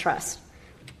around mistrust.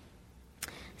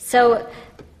 So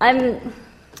I'm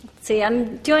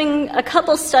doing a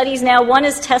couple studies now. One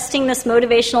is testing this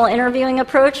motivational interviewing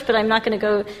approach, but I'm not going to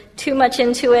go too much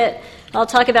into it. I'll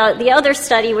talk about the other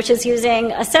study, which is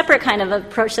using a separate kind of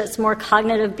approach that's more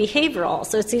cognitive behavioral.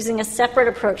 So it's using a separate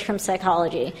approach from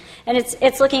psychology. And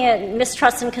it's looking at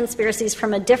mistrust and conspiracies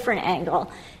from a different angle.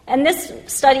 And this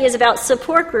study is about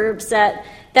support groups that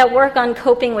work on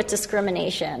coping with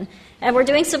discrimination. And we're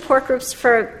doing support groups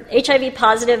for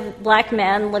HIV-positive black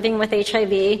men living with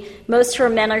HIV, most who are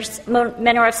men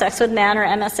who have sex with men, or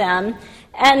MSM.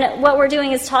 And what we're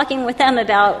doing is talking with them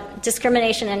about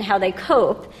discrimination and how they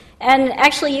cope, and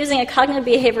actually using a cognitive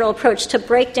behavioral approach to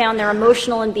break down their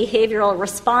emotional and behavioral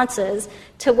responses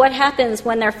to what happens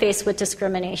when they're faced with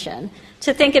discrimination.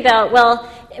 To think about, well,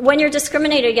 when you're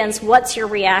discriminated against, what's your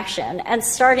reaction? And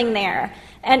starting there.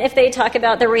 And if they talk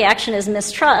about the reaction is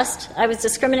mistrust, I was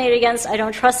discriminated against, I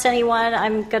don't trust anyone,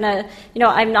 I'm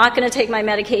not gonna take my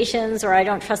medications, or I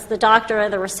don't trust the doctor,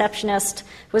 the receptionist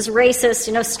was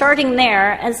racist, starting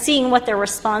there and seeing what their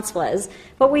response was.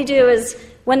 What we do is,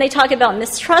 when they talk about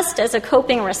mistrust as a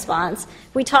coping response,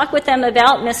 we talk with them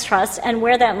about mistrust and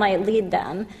where that might lead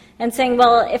them. And saying,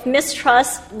 well, if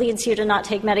mistrust leads you to not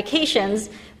take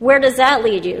medications, where does that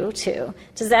lead you to?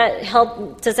 Does that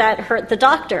hurt the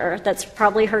doctor? That's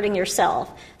probably hurting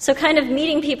yourself. So kind of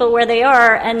meeting people where they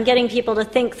are and getting people to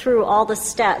think through all the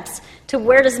steps to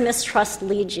where does mistrust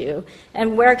lead you?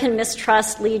 And where can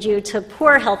mistrust lead you to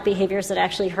poor health behaviors that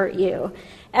actually hurt you?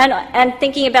 And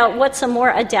thinking about what's a more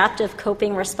adaptive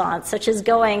coping response, such as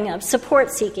going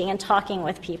support seeking and talking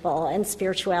with people and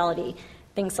spirituality,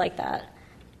 things like that.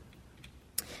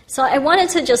 So I wanted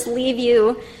to just leave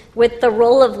you with the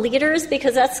role of leaders,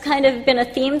 because that's kind of been a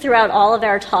theme throughout all of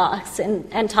our talks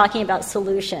and talking about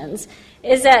solutions,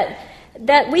 is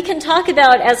that we can talk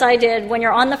about, as I did, when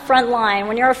you're on the front line,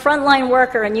 when you're a frontline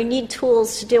worker and you need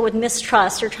tools to deal with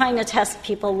mistrust, you're trying to test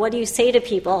people, what do you say to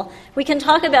people? We can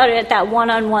talk about it at that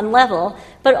one-on-one level,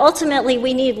 but ultimately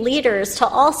we need leaders to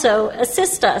also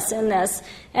assist us in this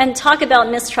and talk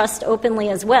about mistrust openly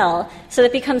as well, so that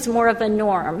it becomes more of a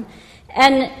norm.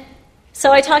 And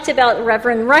so I talked about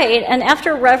Reverend Wright, and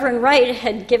after Reverend Wright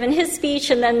had given his speech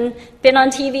and then been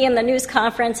on TV in the news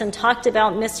conference and talked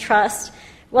about mistrust,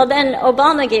 well, then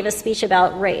Obama gave a speech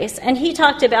about race, and he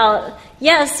talked about,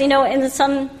 yes, in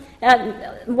some,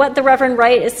 what the Reverend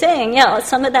Wright is saying, yeah,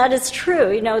 some of that is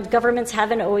true. Governments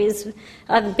haven't always been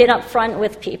upfront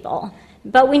with people.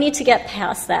 But we need to get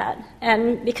past that.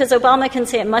 And because Obama can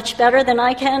say it much better than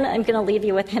I can, I'm going to leave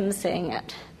you with him saying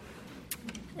it.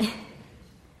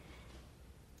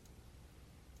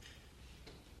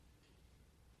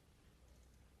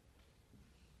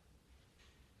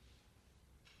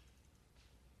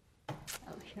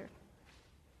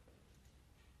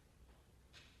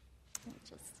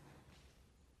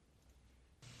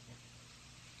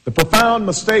 The profound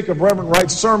mistake of Reverend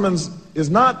Wright's sermons is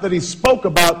not that he spoke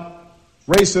about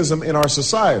racism in our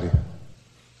society.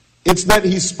 It's that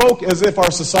he spoke as if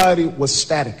our society was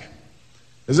static,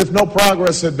 as if no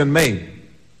progress had been made,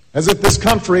 as if this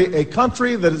country, a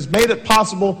country that has made it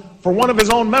possible for one of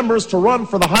his own members to run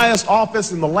for the highest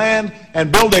office in the land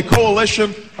and build a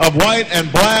coalition of white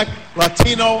and black,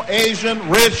 Latino, Asian,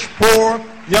 rich, poor,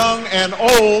 young, and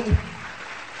old,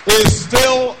 is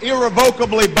still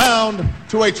irrevocably bound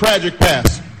to a tragic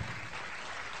past.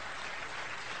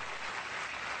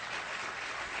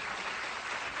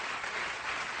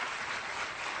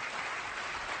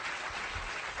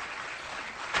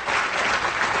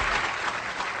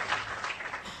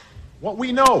 What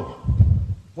we know,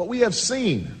 what we have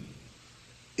seen,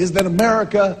 is that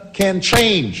America can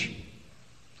change.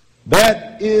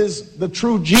 That is the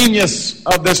true genius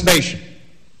of this nation.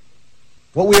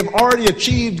 What we have already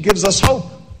achieved gives us hope,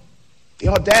 the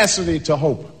audacity to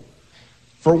hope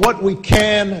for what we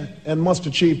can and must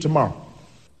achieve tomorrow.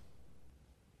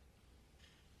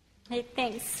 Hey,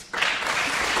 thanks.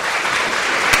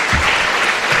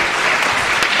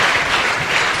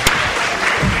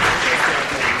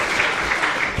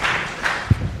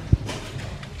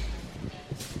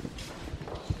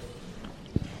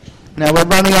 Now we're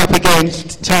running up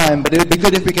against time, but it would be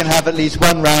good if we can have at least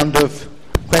one round of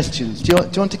questions. Do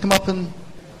you want to come up and...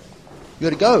 You got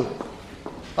to go.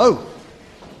 Oh.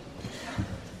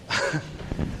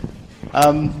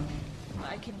 I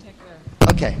can take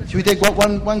a... Okay. Should we take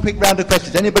one quick round of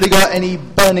questions? Anybody got any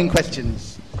burning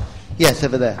questions? Yes,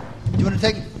 over there. Do you want to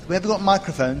take... We haven't got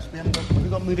microphones. Have we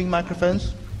got moving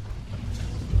microphones?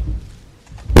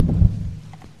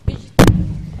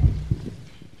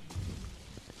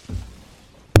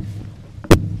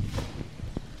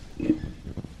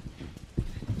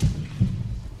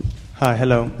 Hi,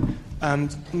 hello.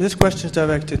 This question is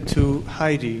directed to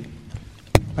Heidi.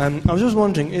 I was just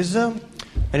wondering, is there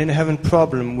an inherent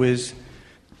problem with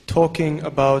talking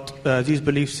about these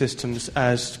belief systems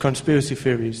as conspiracy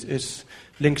theories? It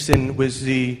links in with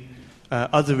the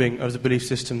othering of the belief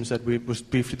systems that we was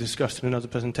briefly discussed in another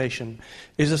presentation.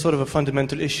 Is there sort of a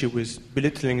fundamental issue with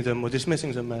belittling them or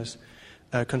dismissing them as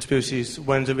conspiracies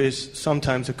when there is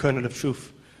sometimes a kernel of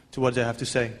truth to what they have to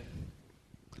say?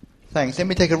 Thanks. Let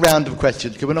me take a round of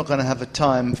questions, because we're not going to have a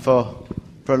time for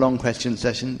a long question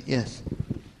session. Yes.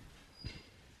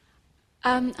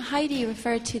 Heidi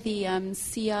referred to the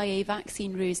CIA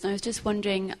vaccine ruse, and I was just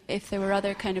wondering if there were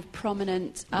other kind of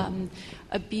prominent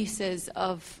abuses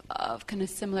of kind of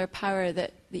similar power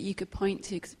that you could point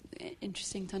to. 'Cause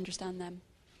interesting to understand them.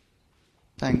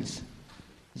 Thanks.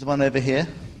 There's one over here.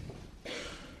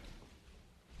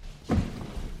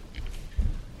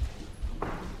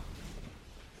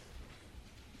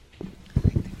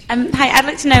 Hi, I'd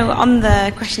like to know, on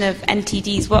the question of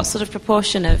NTDs, what sort of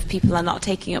proportion of people are not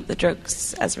taking up the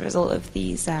drugs as a result of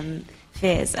these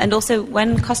fears? And also,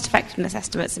 when cost-effectiveness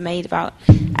estimates are made about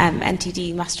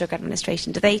NTD, mass drug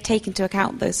administration, do they take into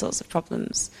account those sorts of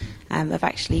problems of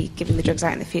actually giving the drugs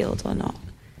out in the field or not?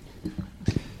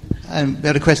 We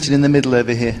had a question in the middle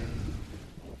over here.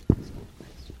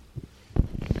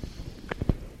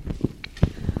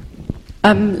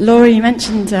 Laura, you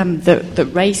mentioned that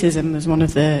racism was one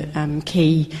of the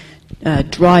key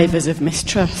drivers of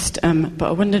mistrust, but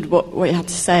I wondered what you had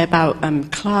to say about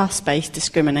class-based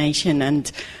discrimination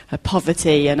and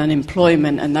poverty and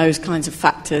unemployment and those kinds of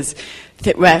factors,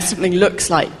 where something looks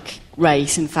like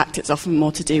race, in fact it's often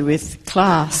more to do with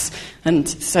class. And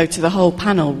so to the whole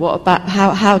panel, what about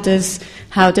how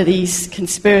do these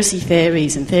conspiracy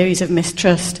theories and theories of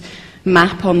mistrust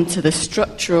map onto the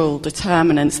structural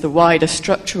determinants, the wider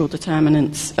structural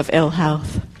determinants of ill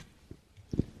health?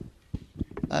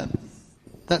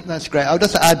 That's great. I'll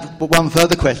just add one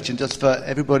further question, just for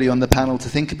everybody on the panel to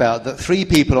think about, that 3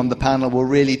 people on the panel were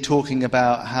really talking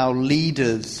about how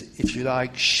leaders, if you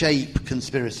like, shape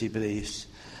conspiracy beliefs.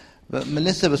 But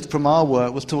Melissa, from our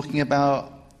work, was talking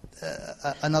about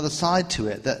another side to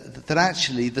it, that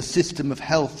actually the system of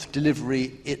health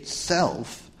delivery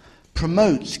itself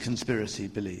promotes conspiracy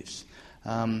beliefs.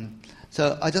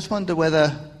 So I just wonder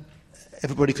whether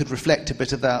everybody could reflect a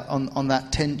bit of that on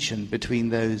that tension between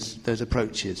those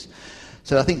approaches.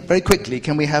 So I think very quickly,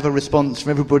 can we have a response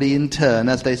from everybody in turn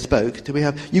as they spoke?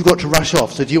 You've got to rush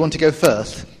off, so do you want to go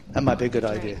first? That might be a good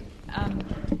idea.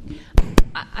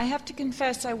 I have to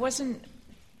confess,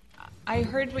 I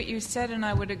heard what you said and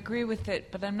I would agree with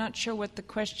it, but I'm not sure what the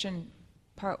question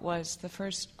part was, the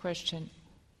first question.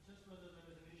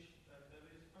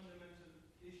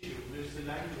 With the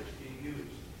language being used,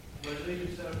 whether they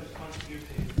themselves is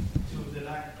contributing to the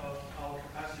lack of our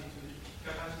capacity to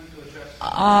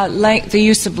address the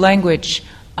use of language.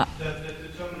 The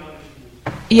terminology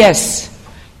used.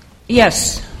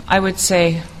 Yes, I would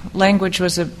say language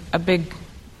was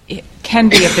can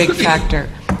be a big factor.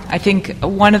 I think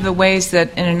one of the ways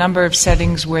that in a number of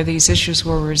settings where these issues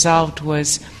were resolved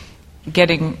was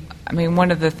one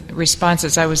of the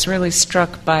responses, I was really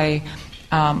struck by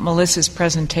Melissa's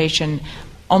presentation.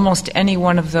 Almost any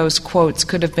one of those quotes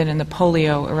could have been in the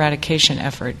polio eradication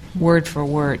effort, word for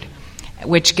word,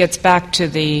 which gets back to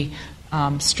the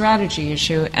strategy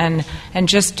issue. And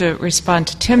just to respond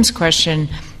to Tim's question,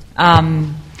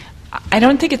 I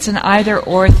don't think it's an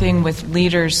either-or thing with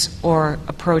leaders or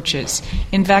approaches.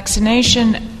 In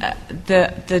vaccination,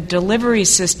 the delivery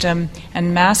system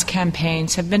and mass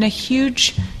campaigns have been a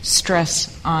huge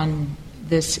stress on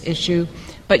this issue.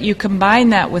 But you combine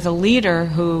that with a leader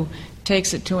who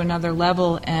takes it to another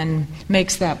level and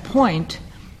makes that point,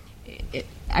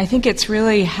 I think it's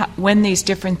really when these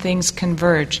different things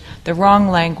converge. The wrong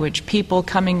language, people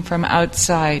coming from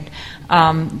outside,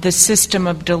 the system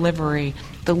of delivery,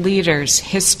 the leaders,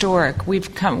 historic.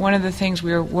 One of the things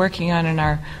we were working on in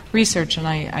our research,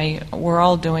 and we're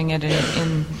all doing it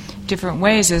in different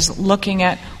ways, is looking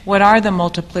at what are the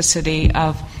multiplicity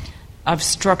of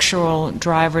structural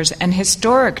drivers and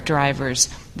historic drivers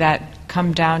that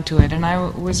come down to it. And I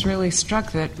was really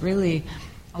struck that really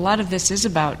a lot of this is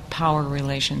about power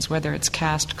relations, whether it's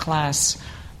caste, class,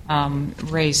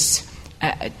 race.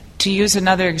 To use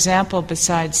another example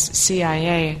besides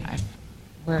CIA,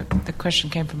 where the question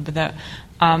came from, but that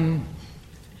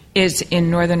is in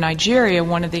northern Nigeria,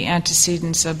 one of the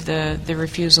antecedents of the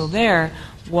refusal there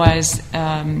was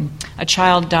a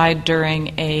child died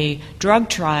during a drug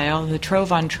trial, the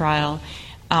Trovan trial,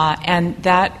 and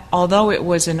that, although it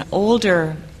was an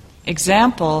older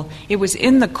example, it was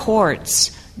in the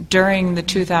courts during the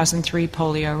 2003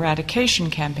 polio eradication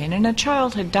campaign, and a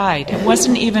child had died. It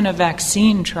wasn't even a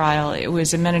vaccine trial, it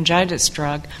was a meningitis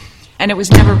drug, and it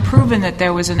was never proven that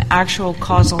there was an actual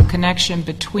causal connection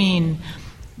between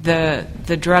the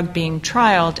drug being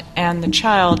trialed and the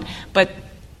child, but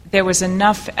there was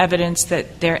enough evidence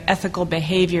that their ethical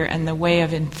behavior and the way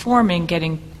of informing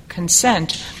getting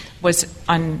consent was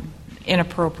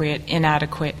inappropriate,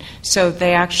 inadequate. So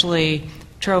they actually,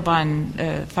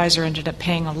 Pfizer ended up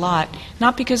paying a lot,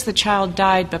 not because the child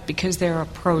died, but because their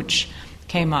approach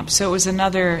came up. So it was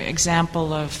another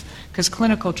example of because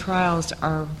clinical trials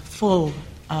are full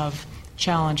of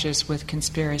challenges with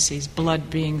conspiracies, blood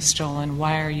being stolen.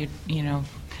 Why are you know,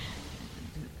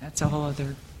 that's a whole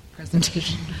other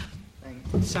presentation.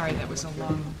 Sorry, that was a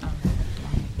long...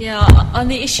 Yeah, on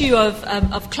the issue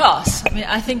of class, I mean,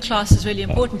 I think class is really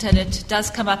important, and it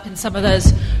does come up in some of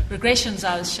those regressions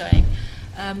I was showing,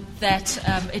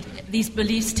 these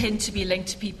beliefs tend to be linked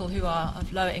to people who are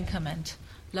of lower income and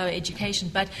lower education.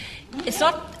 But it's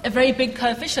not a very big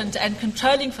coefficient, and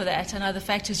controlling for that and other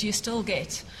factors, you still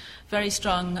get very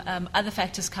strong other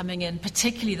factors coming in,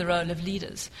 particularly the role of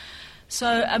leaders.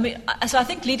 So I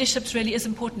think leadership really is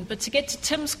important. But to get to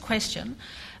Tim's question,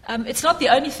 it's not the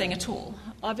only thing at all.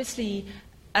 Obviously,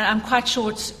 I'm quite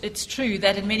sure it's true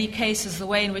that in many cases the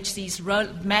way in which these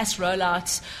mass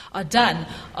rollouts are done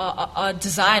are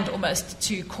designed almost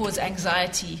to cause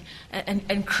anxiety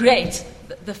and create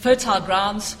the fertile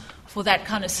grounds for that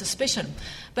kind of suspicion.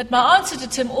 But my answer to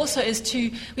Tim also is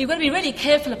we've got to be really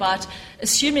careful about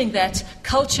assuming that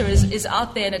culture is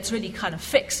out there and it's really kind of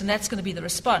fixed, and that's going to be the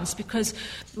response, because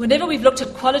whenever we've looked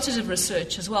at qualitative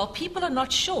research as well, people are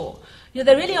not sure. You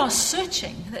know, they really are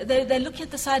searching. They're looking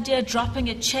at this idea, dropping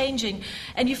it, changing,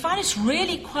 and you find it's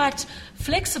really quite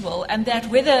flexible, and that's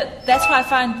why I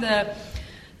find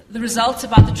the results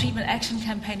about the Treatment Action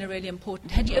Campaign are really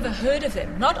important. Had you ever heard of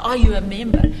them? Not are you a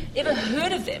member, ever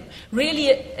heard of them?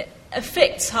 Really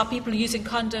affects how people are using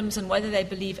condoms and whether they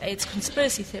believe AIDS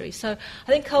conspiracy theory. So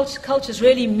I think culture is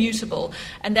really mutable,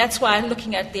 and that's why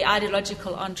looking at the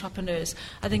ideological entrepreneurs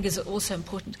I think is also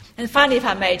important. And finally, if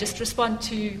I may, just respond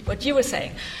to what you were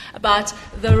saying about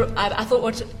I thought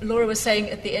what Laura was saying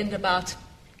at the end about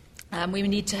we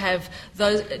need to have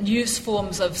those new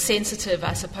forms of sensitive,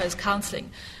 I suppose,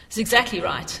 counselling. It's exactly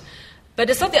right. But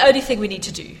it's not the only thing we need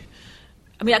to do.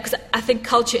 I mean, because I think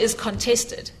culture is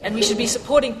contested, and we should be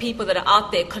supporting people that are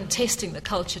out there contesting the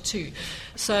culture too.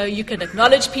 So you can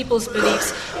acknowledge people's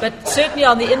beliefs, but certainly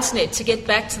on the internet, to get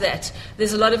back to that,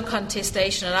 there's a lot of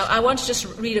contestation. And I want to just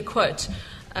read a quote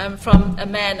from a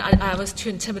man. I was too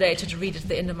intimidated to read it at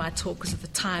the end of my talk because of the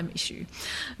time issue.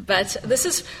 But this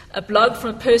is a blog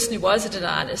from a person who was a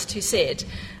denialist who said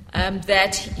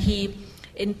that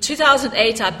in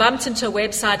 2008, I bumped into a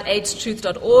website,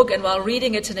 AIDStruth.org, and while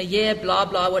reading it in a year, blah,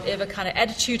 blah, whatever kind of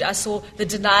attitude, I saw the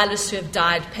denialists who have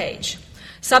died page.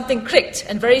 Something clicked,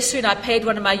 and very soon I paid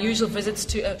one of my usual visits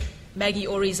to Maggie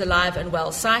Ory's Alive and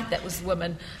Well site. That was the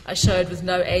woman I showed with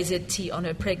no AZT on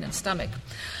her pregnant stomach.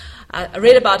 I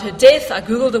read about her death. I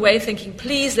Googled away thinking,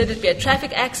 please let it be a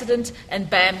traffic accident, and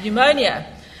bam, pneumonia.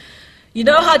 You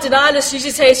know how denialists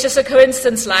usually say it's just a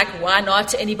coincidence, like, why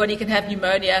not? Anybody can have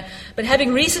pneumonia. But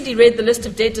having recently read the list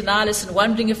of dead denialists and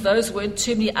wondering if those weren't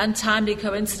too many untimely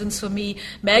coincidences for me,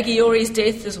 Maggie Ory's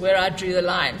death is where I drew the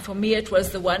line. For me, it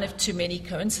was the one of too many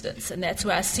coincidences. And that's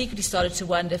where I secretly started to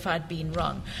wonder if I'd been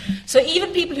wrong. So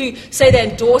even people who say they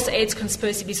endorse AIDS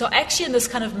conspiracy beliefs are actually in this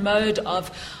kind of mode of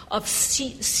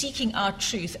seeking out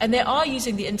truth. And they are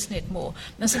using the internet more.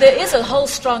 And so there is a whole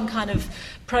strong kind of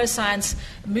pro-science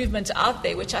movement out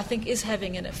there, which I think is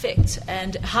having an effect.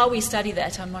 And how we study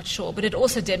that, I'm not sure. But it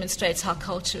also demonstrates how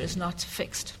culture is not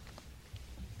fixed.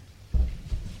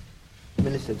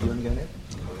 Melissa, do you want to go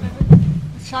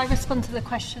next? Shall I respond to the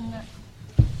question?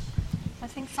 I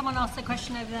think someone asked a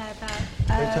question over there about...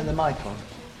 Can you turn the mic on?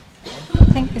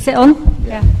 Is it on?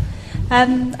 Yeah.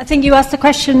 I think you asked a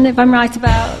question, if I'm right,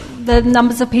 about the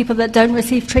numbers of people that don't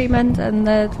receive treatment and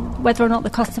whether or not the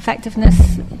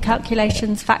cost-effectiveness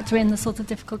calculations factor in the sort of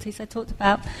difficulties I talked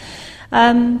about.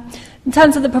 In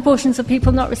terms of the proportions of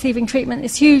people not receiving treatment,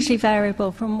 it's hugely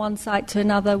variable from one site to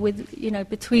another,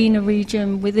 between a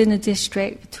region, within a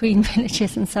district, between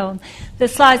villages, and so on. The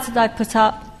slides that I put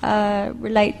up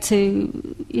relate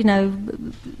to,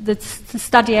 the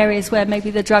study areas where maybe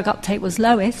the drug uptake was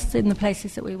lowest in the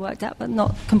places that we worked at, but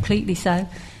not completely so.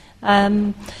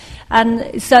 And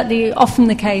it's certainly often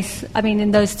the case,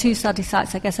 in those two study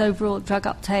sites, I guess overall drug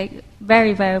uptake,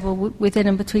 very variable within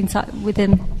and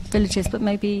within villages, but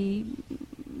maybe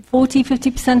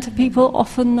 40-50% of people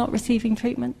often not receiving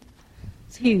treatment.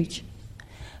 It's huge.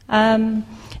 In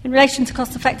relation to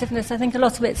cost effectiveness, I think a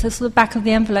lot of it's a sort of back of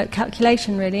the envelope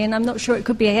calculation, really, and I'm not sure it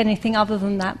could be anything other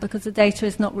than that because the data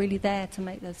is not really there to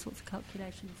make those sorts of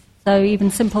calculations. So even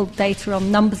simple data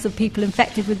on numbers of people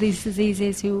infected with these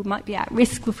diseases who might be at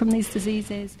risk from these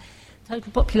diseases,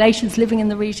 total populations living in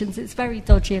the regions, it's very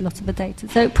dodgy, a lot of the data.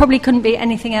 So it probably couldn't be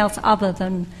anything else other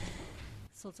than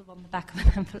sort of on the back of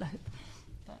an envelope.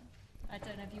 But I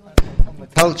don't know if you want to say something.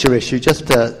 The culture issue, just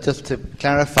to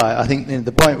clarify, I think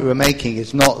the point we were making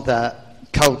is not that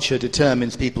culture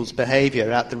determines people's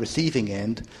behaviour at the receiving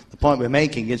end. The point we're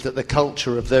making is that the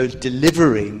culture of those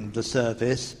delivering the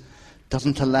service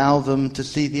doesn't allow them to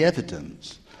see the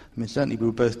evidence. I mean, certainly we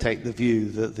will both take the view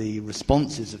that the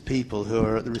responses of people who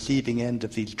are at the receiving end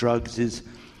of these drugs is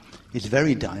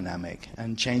very dynamic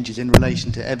and changes in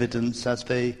relation to evidence as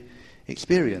they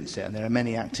experience it. And there are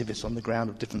many activists on the ground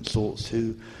of different sorts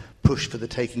who push for the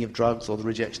taking of drugs or the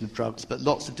rejection of drugs, but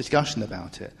lots of discussion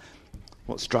about it.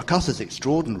 What struck us as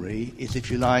extraordinary is, if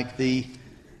you like, the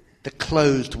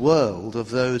closed world of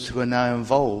those who are now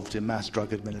involved in mass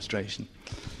drug administration.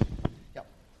 Yeah,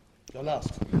 you're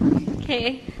last.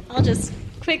 Okay, I'll just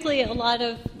quickly, a lot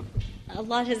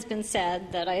has been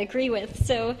said that I agree with.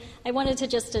 So I wanted to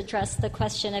just address the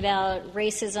question about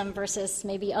racism versus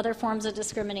maybe other forms of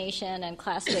discrimination and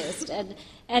class-based.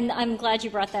 And I'm glad you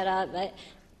brought that up.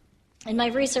 In my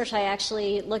research, I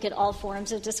actually look at all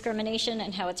forms of discrimination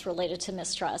and how it's related to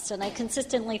mistrust. And I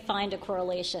consistently find a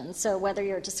correlation. So whether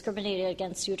you're discriminated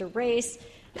against due to race,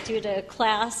 due to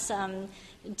class,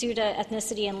 due to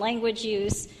ethnicity and language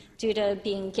use, due to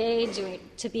being gay, due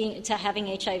to having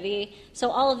HIV. So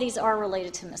all of these are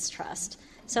related to mistrust.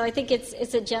 So I think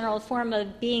it's a general form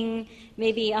of being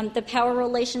maybe the power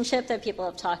relationship that people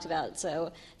have talked about.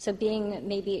 So being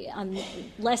maybe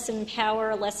less in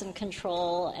power, less in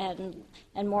control,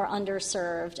 and more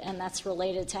underserved, and that's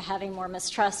related to having more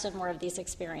mistrust and more of these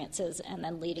experiences, and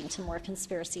then leading to more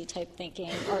conspiracy type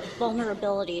thinking or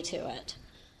vulnerability to it.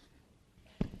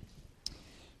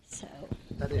 So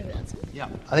yeah,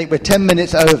 I think we're 10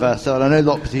 minutes over, so I know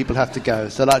lots of people have to go.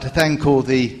 So I'd like to thank all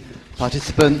the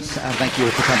participants and thank you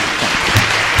all for coming. Thanks.